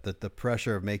discussed that the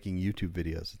pressure of making YouTube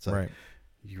videos. It's like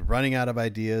you're running out of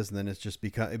ideas, and then it's just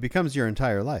it becomes your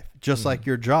entire life. Just like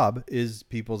your job is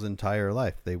people's entire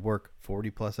life. They work 40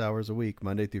 plus hours a week,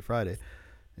 Monday through Friday.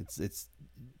 It's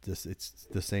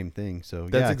the same thing. So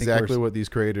that's exactly what these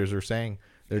creators are saying.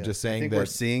 They're just saying that we're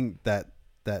seeing that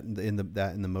in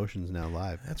the motions now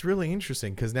live. That's really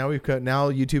interesting, because now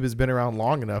YouTube has been around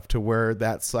long enough to where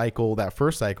that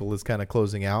first cycle is kind of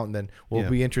closing out, and then will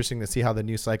be interesting to see how the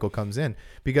new cycle comes in,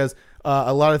 because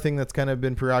a lot of thing that's kind of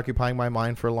been preoccupying my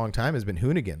mind for a long time has been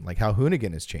Hoonigan, like how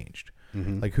Hoonigan has changed.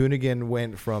 Mm-hmm. Like Hoonigan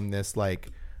went from this like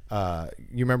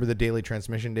you remember the daily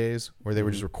transmission days where they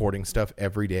were just recording stuff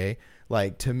every day?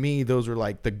 Like, to me, those were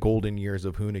like the golden years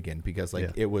of Hoonigan, because like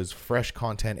it was fresh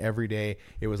content every day.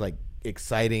 It was like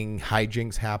exciting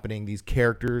hijinks happening, these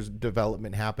characters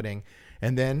development happening.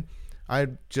 And then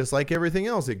just like everything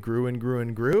else, it grew and grew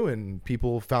and grew, and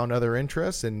people found other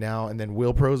interests, and then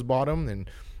Will Pros bought them. And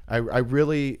I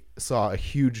really saw a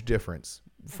huge difference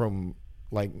from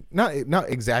like, not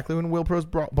exactly when Will Pros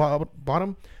bought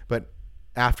them, but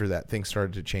after that things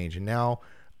started to change. And now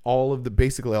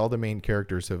basically all the main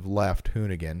characters have left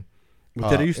Hoonigan.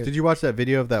 Did you watch that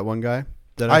video of that one guy?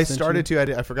 I started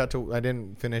to. I forgot to. I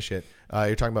didn't finish it.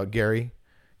 You're talking about Gary.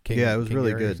 It was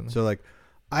really good. So like,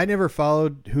 I never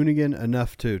followed Hoonigan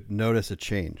enough to notice a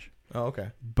change. Oh,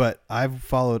 okay. But I've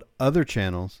followed other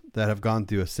channels that have gone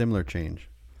through a similar change,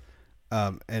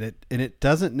 and it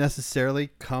doesn't necessarily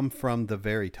come from the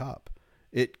very top.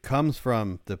 It comes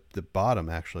from the bottom,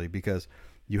 actually, because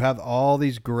you have all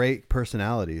these great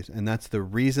personalities, and that's the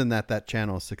reason that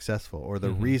channel is successful, or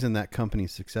the reason that company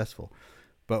is successful.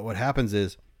 But what happens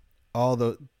is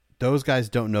those guys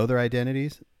don't know their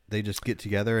identities. They just get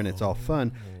together and it's all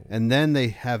fun. And then they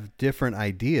have different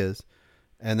ideas,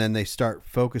 and then they start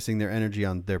focusing their energy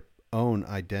on their own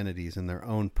identities and their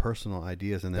own personal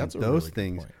ideas. And then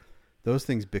those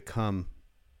things become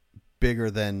bigger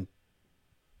than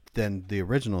the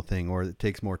original thing, or it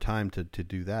takes more time to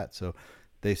do that. So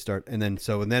they start, and then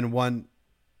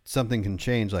something can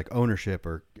change, like ownership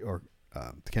or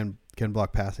Ken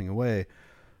Block passing away,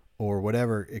 or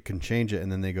whatever, it can change it.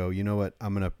 And then they go, you know what?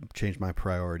 I'm going to change my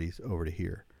priorities over to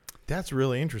here. That's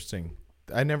really interesting.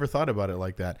 I never thought about it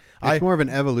like that. It's more of an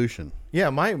evolution.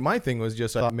 Yeah. My thing was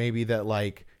just, I thought maybe that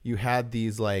like you had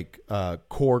these like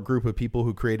core group of people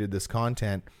who created this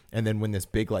content. And then when this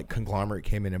big like conglomerate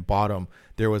came in and bought them,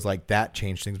 there was like that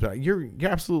changed things. But you're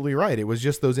absolutely right. It was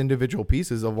just those individual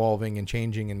pieces evolving and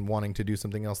changing and wanting to do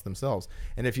something else themselves.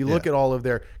 And if you look at all of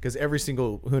because every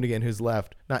single Hoonigan who's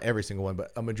left, not every single one,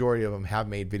 but a majority of them have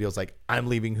made videos like, I'm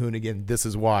leaving Hoonigan, this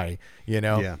is why,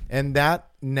 Yeah. And that,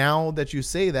 now that you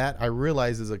say that, I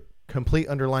realize is a complete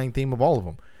underlying theme of all of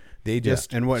them. They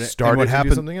just started to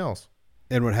do something else.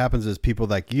 And what happens is people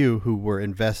like you who were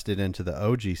invested into the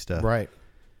OG stuff, right?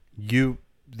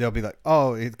 They'll be like,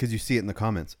 oh, because you see it in the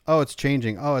comments. Oh, it's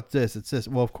changing. Oh, it's this.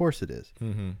 Well, of course it is.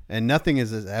 Mm-hmm. And nothing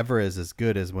is as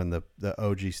good as when the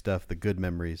OG stuff, the good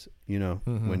memories,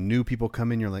 when new people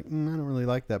come in, you're like, I don't really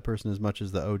like that person as much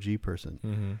as the OG person.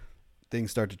 Mm-hmm.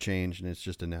 Things start to change, and it's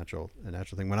just a natural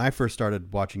thing. When I first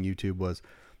started watching YouTube,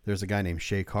 there's a guy named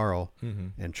Shay Carl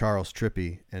and Charles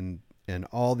Trippy and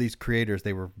all these creators.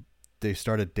 They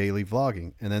started daily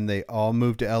vlogging, and then they all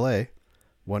moved to LA.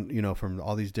 From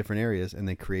all these different areas, and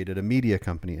they created a media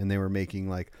company, and they were making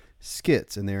like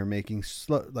skits, and they were making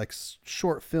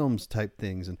short films type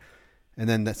things. And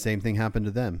then that same thing happened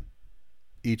to them.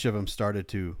 Each of them started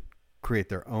to create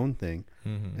their own thing.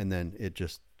 And then it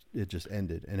just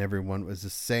ended. And everyone was the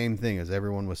same thing, as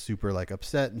everyone was super like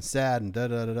upset and sad and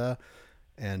da-da-da-da.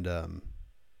 And,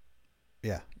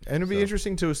 yeah. And it'd be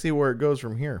interesting to see where it goes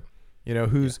from here,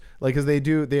 who's like, cause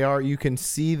you can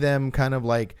see them kind of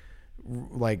like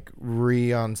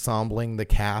re-ensembling the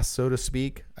cast, so to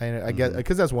speak. I guess,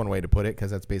 because that's one way to put it, because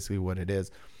that's basically what it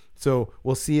is. So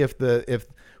we'll see if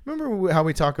remember how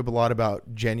we talk a lot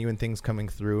about genuine things coming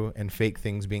through and fake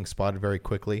things being spotted very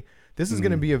quickly. This is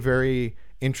going to be a very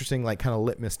interesting, like, kind of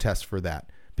litmus test for that.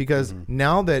 Because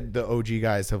now that the OG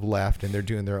guys have left and they're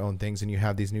doing their own things, and you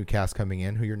have these new casts coming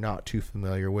in who you're not too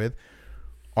familiar with,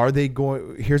 are they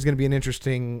going? Here's going to be an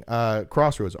interesting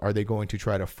crossroads. Are they going to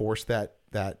try to force that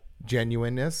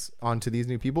genuineness onto these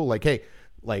new people? Like, hey,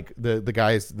 like the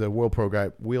guys, the Wheel Pro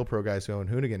guys who own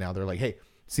Hoonigan now, they're like, hey,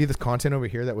 see this content over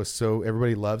here that was so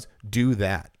everybody loves? Do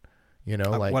that. You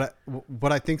know, like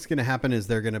what I think is going to happen is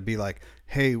they're going to be like,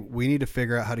 "Hey, we need to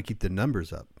figure out how to keep the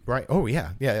numbers up." Right? Oh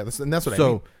yeah. That's what I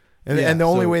mean. And the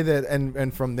only way that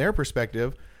and from their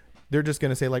perspective, they're just going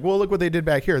to say like, "Well, look what they did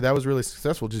back here. That was really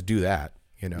successful. Just do that."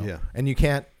 You know. Yeah. And you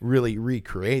can't really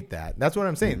recreate that. That's what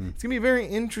I'm saying. It's gonna be a very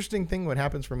interesting thing what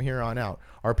happens from here on out.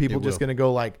 Are people just going to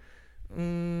go like,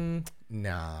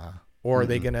 nah, or are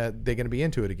they gonna be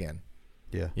into it again?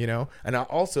 Yeah. You know. And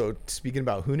also speaking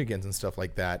about Hoonigans and stuff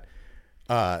like that.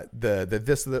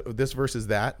 This versus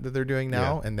that they're doing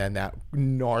now, and then that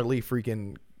gnarly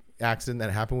freaking accident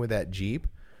that happened with that Jeep.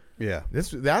 Yeah,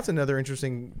 that's another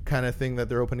interesting kind of thing that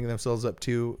they're opening themselves up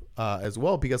to as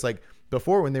well, because like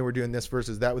before when they were doing this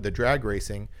versus that with the drag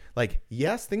racing, like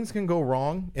yes, things can go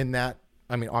wrong in that.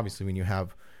 I mean, obviously when you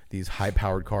have these high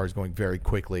powered cars going very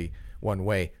quickly one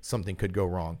way, something could go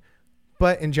wrong,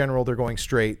 but in general they're going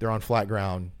straight, they're on flat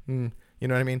ground. You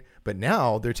know what I mean? But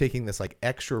now they're taking this like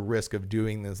extra risk of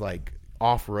doing this like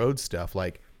off-road stuff.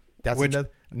 Like that's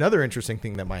another interesting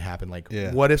thing that might happen. Like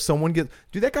what if someone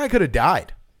that guy could have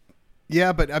died.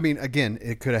 Yeah. But I mean, again,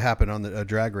 it could have happened on a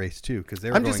drag race too. Cause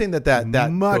I'm just saying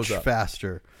that much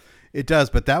faster. It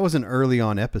does. But that was an early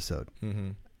on episode.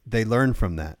 They learned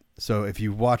from that. So if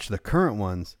you watch the current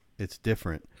ones, it's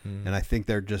different. And I think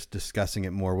they're just discussing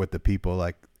it more with the people.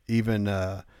 Like even,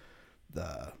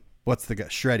 what's the guy?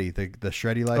 Shreddy, the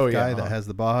Shreddy Life guy that has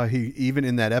the Baja. He even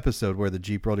in that episode where the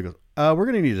Jeep rolled, he goes, "We're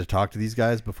gonna need to talk to these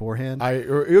guys beforehand."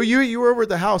 You were over at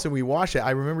the house and we watched it.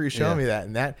 I remember you showing me that,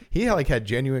 and that he had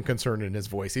genuine concern in his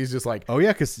voice. He's just like, "Oh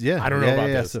yeah, because I don't know about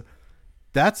this." So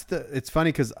that's it's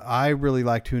funny because I really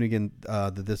liked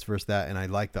Hoonigan, the this versus that, and I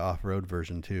like the off road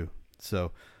version too.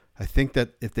 So I think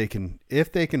that if they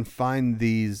can find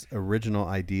these original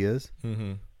ideas.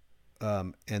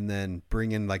 And then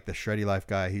bring in like the Shreddy Life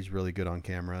guy. He's really good on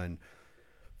camera, and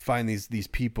find these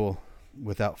people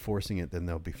without forcing it, then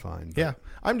they'll be fine. Yeah.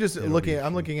 I'm just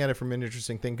looking at it from an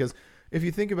interesting thing. Cause if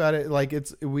you think about it, like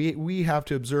we have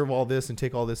to observe all this and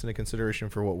take all this into consideration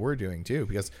for what we're doing too,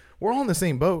 because we're all in the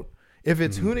same boat. If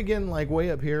it's Hoonigan, like way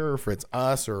up here, or if it's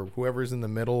us or whoever's in the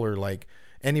middle, or like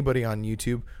anybody on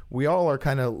YouTube, we all are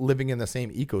kind of living in the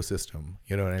same ecosystem.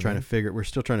 You know what I mean? We're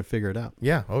still trying to figure it out.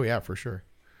 Yeah. Oh yeah, for sure.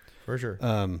 For sure.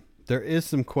 There is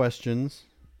some questions.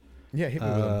 Yeah, hit me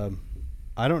with them.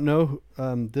 I don't know.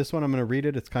 This one I'm going to read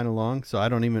it. It's kind of long, so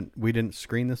we didn't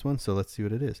screen this one, so let's see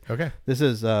what it is. Okay. This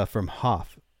is from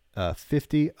Hoff,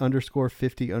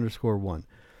 50_50_1.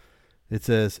 It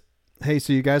says, "Hey,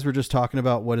 so you guys were just talking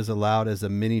about what is allowed as a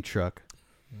mini truck.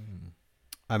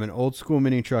 I'm an old school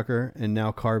mini trucker and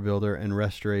now car builder and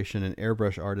restoration and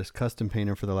airbrush artist, custom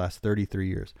painter for the last 33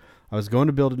 years. I was going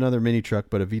to build another mini truck,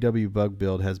 but a VW Bug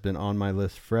build has been on my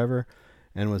list forever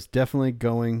and was definitely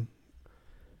going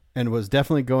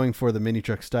for the mini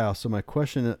truck style. So my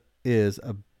question is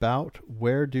about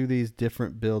where do these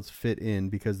different builds fit in,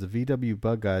 because the VW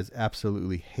Bug guys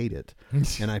absolutely hate it.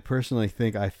 And I personally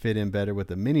think I fit in better with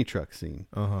the mini truck scene."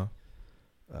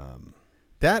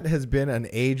 That has been an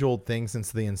age-old thing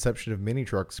since the inception of mini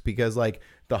trucks, because like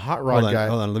the hot rod guy.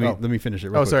 Hold on, let me finish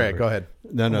it. Real quick. Sorry, go ahead.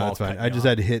 No, that's fine. I just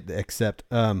had to hit the accept.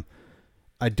 I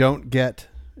don't get.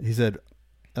 He said,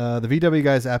 the VW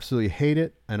guys absolutely hate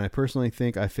it, and I personally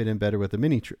think I fit in better with the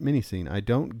mini scene. I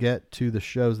don't get to the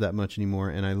shows that much anymore,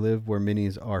 and I live where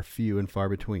minis are few and far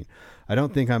between. I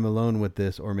don't think I'm alone with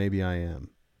this, or maybe I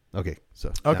am. Okay,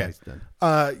 so now he's done.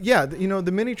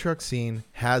 The mini truck scene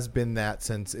has been that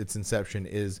since its inception.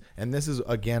 And this is,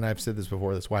 again, I've said this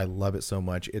before, that's why I love it so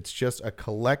much. It's just a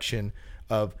collection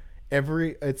of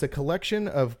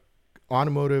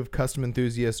automotive custom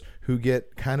enthusiasts who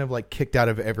get kind of like kicked out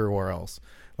of everywhere else.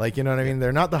 Like, you know what I mean?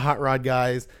 They're not the hot rod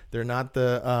guys. They're not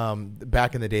the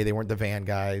back in the day, they weren't the van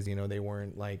guys. You know, they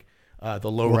weren't like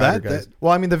the low rider guys.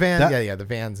 Well, I mean the van, the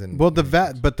vans and but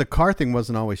the car thing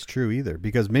wasn't always true either,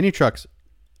 because mini trucks,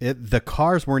 the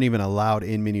cars weren't even allowed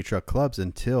in mini truck clubs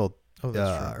until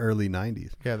early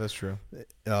 90s. Yeah, that's true.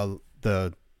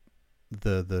 The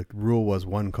rule was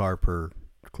one car per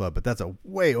club, but that's a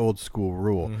way old school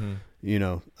rule. You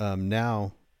know,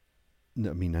 now,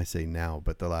 I mean, I say now,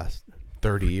 but the last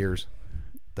 30 years.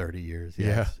 30 years.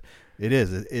 Yeah. It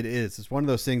is. It is. It's one of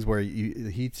those things where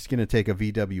he's going to take a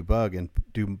VW bug and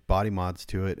do body mods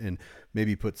to it, and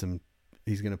maybe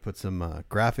he's going to put some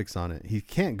graphics on it. He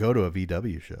can't go to a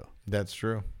VW show. That's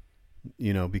true.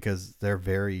 Because they're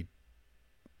very,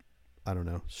 I don't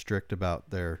know, strict about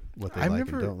what they like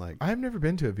and don't like. I've never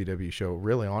been to a VW show,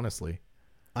 really, honestly.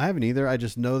 I haven't either. I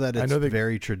just know that it's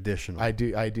very traditional. I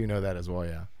do know that as well.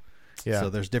 Yeah. Yeah. So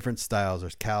there's different styles.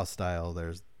 There's cow style.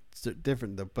 There's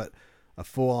different, but a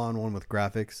full-on one with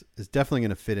graphics is definitely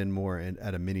going to fit in more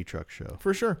at a mini truck show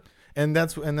for sure. And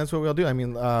that's what we'll do. I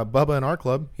mean, Bubba in our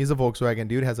club, he's a Volkswagen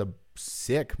dude, has a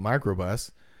sick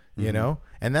microbus,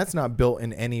 and that's not built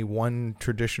in any one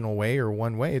traditional way or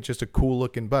one way. It's just a cool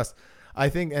looking bus, I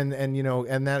think. And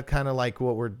that kind of like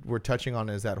what we're touching on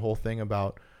is that whole thing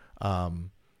about,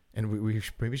 and we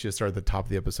maybe should start at the top of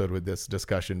the episode with this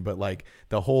discussion, but like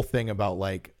the whole thing about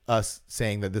like us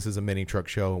saying that this is a mini truck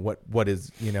show and what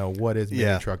is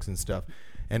mini trucks and stuff.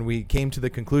 And we came to the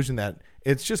conclusion that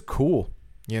it's just cool.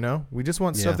 We just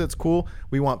want stuff that's cool.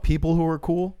 We want people who are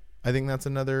cool. I think that's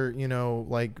another,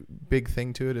 like big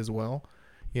thing to it as well,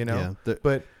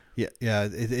 but it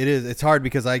is. It's hard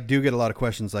because I do get a lot of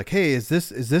questions like, hey, is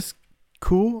this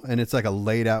cool? And it's like a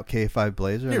laid out K5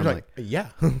 Blazer. And I'm like, yeah.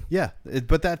 Yeah.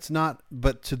 But that's not,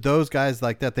 but to those guys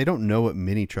like that, they don't know what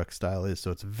mini truck style is. So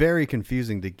it's very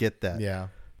confusing to get that. Yeah.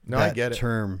 No, I get it.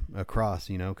 Term across,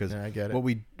 because I get it.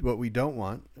 What we don't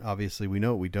want, obviously we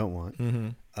know what we don't want.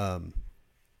 Mm-hmm.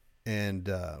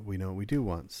 And we know what we do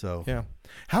want. So yeah.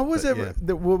 How was it?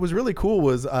 Yeah. What was really cool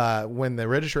was when the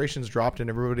registrations dropped and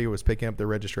everybody was picking up their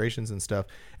registrations and stuff.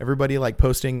 Everybody like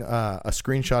posting a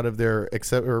screenshot of their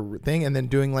thing and then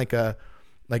doing like their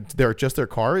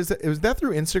car. Was that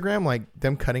through Instagram? Like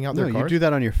them cutting out their cars? No, you do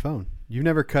that on your phone. You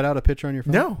never cut out a picture on your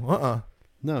phone? No.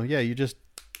 No. Yeah. You just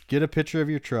get a picture of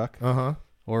your truck.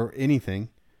 Or anything,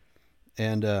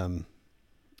 and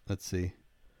let's see.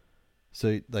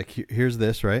 So like here's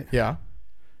this, right? Yeah.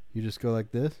 You just go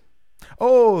like this.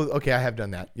 Oh, okay. I have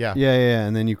done that. Yeah. Yeah.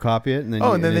 And then you copy it, and then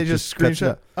and then they just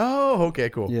screenshot. Oh, okay,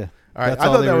 cool. Yeah. All right. I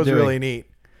thought that was really neat.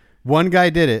 One guy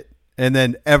did it, and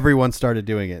then everyone started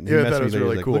doing it. And I thought it was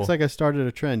really cool. Looks like I started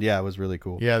a trend. Yeah, it was really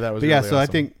cool. Yeah, that was. But really so awesome. I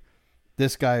think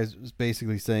this guy is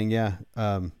basically saying, you're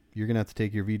gonna have to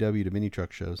take your VW to mini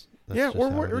truck shows. That's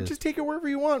or just take it wherever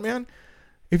you want, man.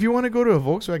 If you want to go to a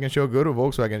Volkswagen show, go to a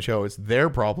Volkswagen show. It's their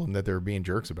problem that they're being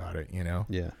jerks about it,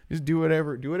 Yeah. Just do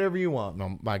whatever you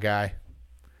want, my guy.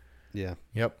 Yeah.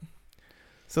 Yep.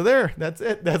 So that's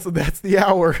it. That's the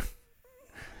hour.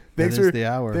 Thanks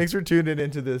for tuning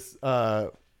into this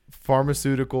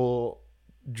pharmaceutical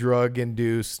drug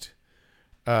induced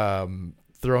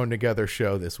thrown together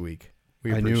show this week.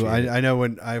 I know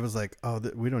when I was like,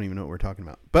 we don't even know what we're talking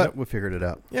about, but we figured it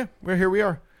out. Yeah. Here we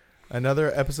are.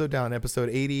 Another episode down, episode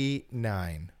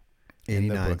 89.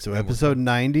 89. So episode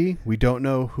 90, we don't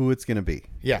know who it's going to be.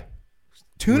 Yeah.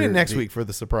 Tune in next week for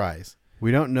the surprise.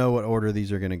 We don't know what order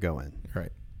these are going to go in.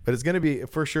 Right. But it's going to be,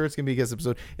 for sure, it's going to be a guest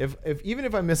episode. Even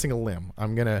if I'm missing a limb,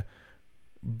 I'm going to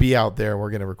be out there. We're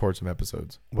going to record some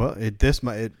episodes. Well,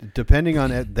 depending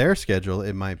on their schedule,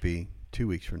 it might be 2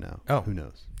 weeks from now. Oh. Who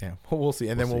knows? Yeah. We'll see.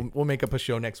 And then we'll make up a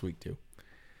show next week, too.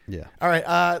 Yeah. All right.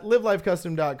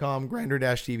 LiveLifeCustom.com,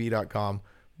 Grinder-TV.com.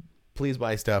 Please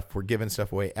buy stuff. We're giving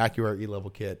stuff away. Acura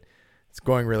E-Level Kit. It's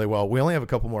going really well. We only have a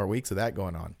couple more weeks of that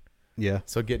going on. Yeah.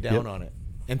 So get down on it.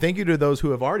 And thank you to those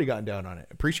who have already gotten down on it.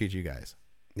 Appreciate you guys.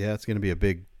 Yeah, it's going to be a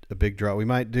big draw. We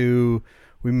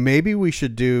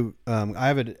should do. I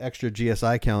have an extra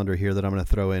GSI calendar here that I'm going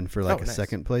to throw in for a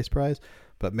second place prize.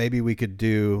 But maybe we could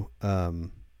do.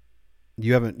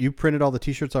 You printed all the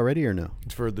T-shirts already or no?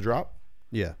 It's for the drop.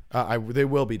 Yeah. They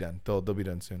will be done. They'll be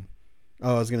done soon.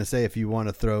 Oh, I was gonna say if you want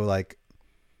to throw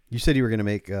you said you were gonna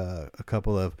make a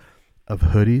couple of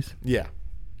hoodies. Yeah.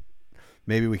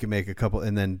 Maybe we could make a couple,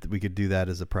 and then we could do that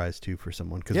as a prize too for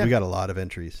someone because we got a lot of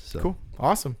entries. So cool,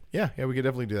 awesome. Yeah, we could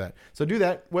definitely do that. So do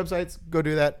that. Websites, go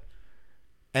do that,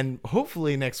 and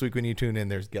hopefully next week when you tune in,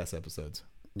 there's guest episodes.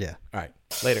 Yeah. All right.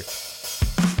 Later.